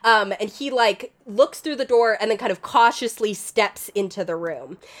big. And he, like, looks through the door and then kind of cautiously steps into the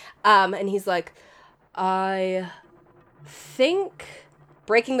room. And he's like, I think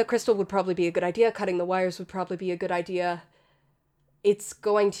breaking the crystal would probably be a good idea. Cutting the wires would probably be a good idea.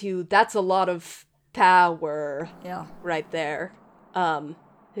 That's a lot of power. Yeah. Right there.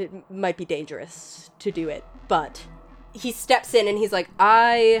 It might be dangerous to do it, but he steps in and he's like,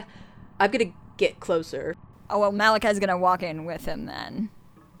 I'm gonna get closer. Oh, well, Malachi's gonna walk in with him then.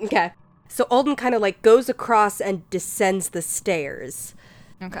 Okay. So Alden kind of like goes across and descends the stairs.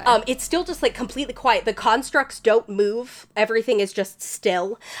 Okay. It's still just like completely quiet. The constructs don't move. Everything is just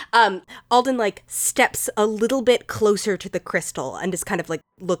still. Alden like steps a little bit closer to the crystal and is kind of like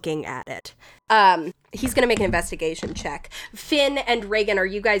looking at it. He's gonna make an investigation check. Finn and Reagan,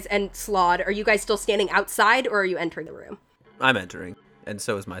 and Slod, are you guys still standing outside or are you entering the room? I'm entering, and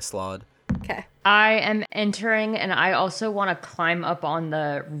so is my Slod. Okay. I am entering, and I also want to climb up on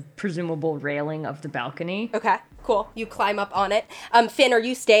the presumable railing of the balcony. Okay, cool. You climb up on it. Finn, are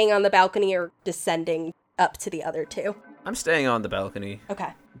you staying on the balcony or descending up to the other 2? I'm staying on the balcony. Okay.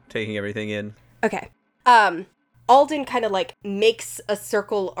 Taking everything in. Okay. Alden kind of like makes a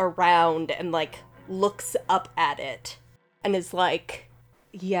circle around and like looks up at it and is like,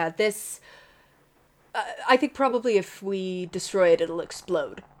 yeah, this, I think probably if we destroy it, it'll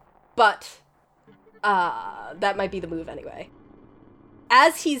explode. But, that might be the move anyway.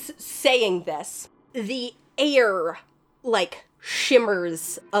 As he's saying this, the air, like,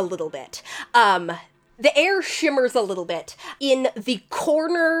 shimmers a little bit. The air shimmers a little bit in the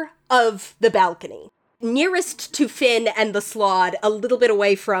corner of the balcony, nearest to Finn and the Slod, a little bit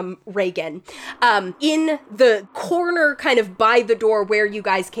away from Reagan. In the corner kind of by the door where you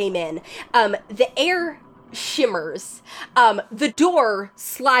guys came in, the air shimmers. The door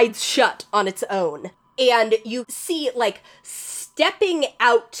slides shut on its own, and you see, like, stepping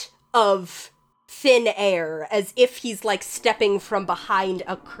out of thin air, as if he's, like, stepping from behind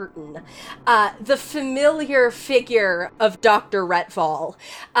a curtain, the familiar figure of Dr. Retval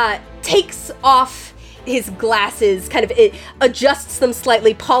takes off his glasses, kind of it adjusts them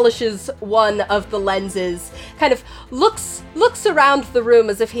slightly, polishes one of the lenses, kind of looks around the room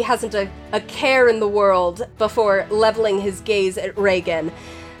as if he hasn't a care in the world before leveling his gaze at Reagan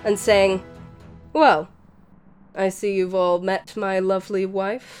and saying, "Well, I see you've all met my lovely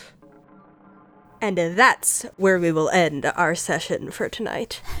wife." And that's where we will end our session for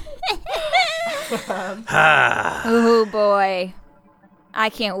tonight. Oh boy. I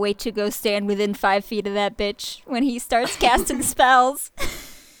can't wait to go stand within 5 feet of that bitch when he starts casting spells.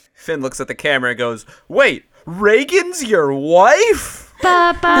 Finn looks at the camera and goes, "Wait, Reagan's your wife?"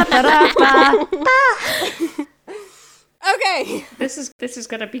 Ba, ba, ba, da, ba. Okay. This is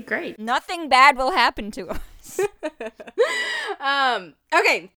gonna be great. Nothing bad will happen to us.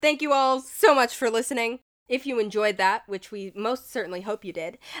 Okay, thank you all so much for listening. If you enjoyed that, which we most certainly hope you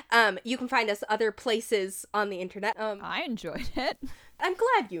did, you can find us other places on the internet. I enjoyed it. I'm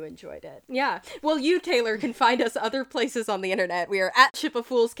glad you enjoyed it. Yeah. Well, you, Taylor, can find us other places on the internet. We are at Ship of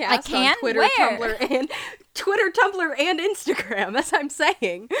Fools Cast on Twitter, Where? Tumblr, and Instagram, as I'm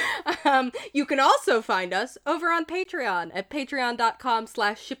saying. You can also find us over on Patreon at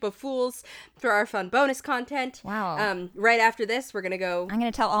patreon.com/shipoffools for our fun bonus content. Wow. Right after this, we're going to go... I'm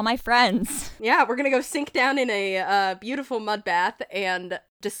going to tell all my friends. Yeah, we're going to go sink down in a beautiful mud bath and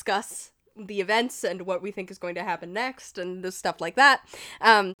discuss the events and what we think is going to happen next and the stuff like that.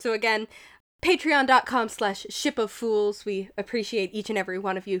 So again, patreon.com/shipoffools. We appreciate each and every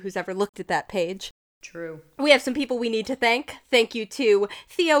one of you who's ever looked at that page. True. We have some people we need to thank. Thank you to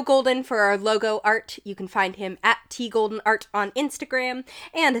Theo Golden for our logo art. You can find him at tgoldenart on Instagram.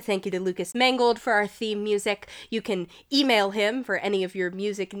 And thank you to Lucas Mangold for our theme music. You can email him for any of your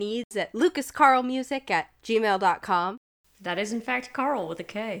music needs at lucascarlmusic@gmail.com. That is, in fact, Carl with a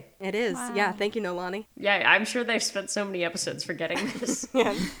K. It is. Wow. Yeah, thank you, Nolani. Yeah, I'm sure they've spent so many episodes forgetting this.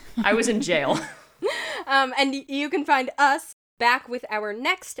 Yeah. I was in jail. And you can find us back with our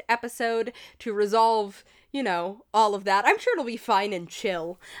next episode to resolve, all of that. I'm sure it'll be fine and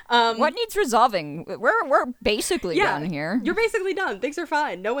chill. What needs resolving? We're basically done here. You're basically done. Things are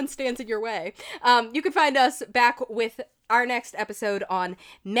fine. No one stands in your way. You can find us back with our next episode on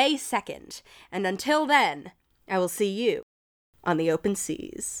May 2nd. And until then, I will see you on the open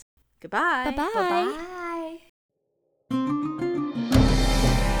seas. Goodbye. Bye-bye. Bye.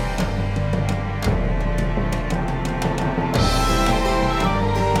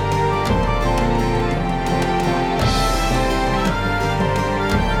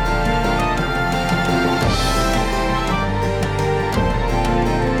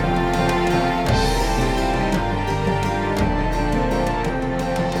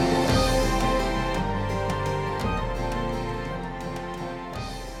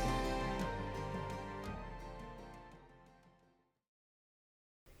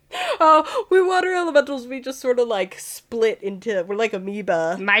 Oh, we water elementals, we just sort of split into, we're like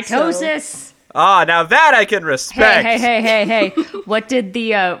amoeba. Mitosis. So. Now that I can respect. Hey. What did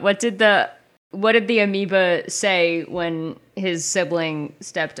the amoeba say when his sibling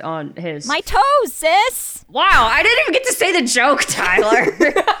stepped on his... My toes, sis! Wow, I didn't even get to say the joke, Tyler.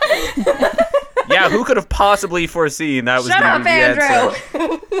 Yeah, who could have possibly foreseen that was Shut going to up, be the Andrew.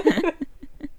 answer?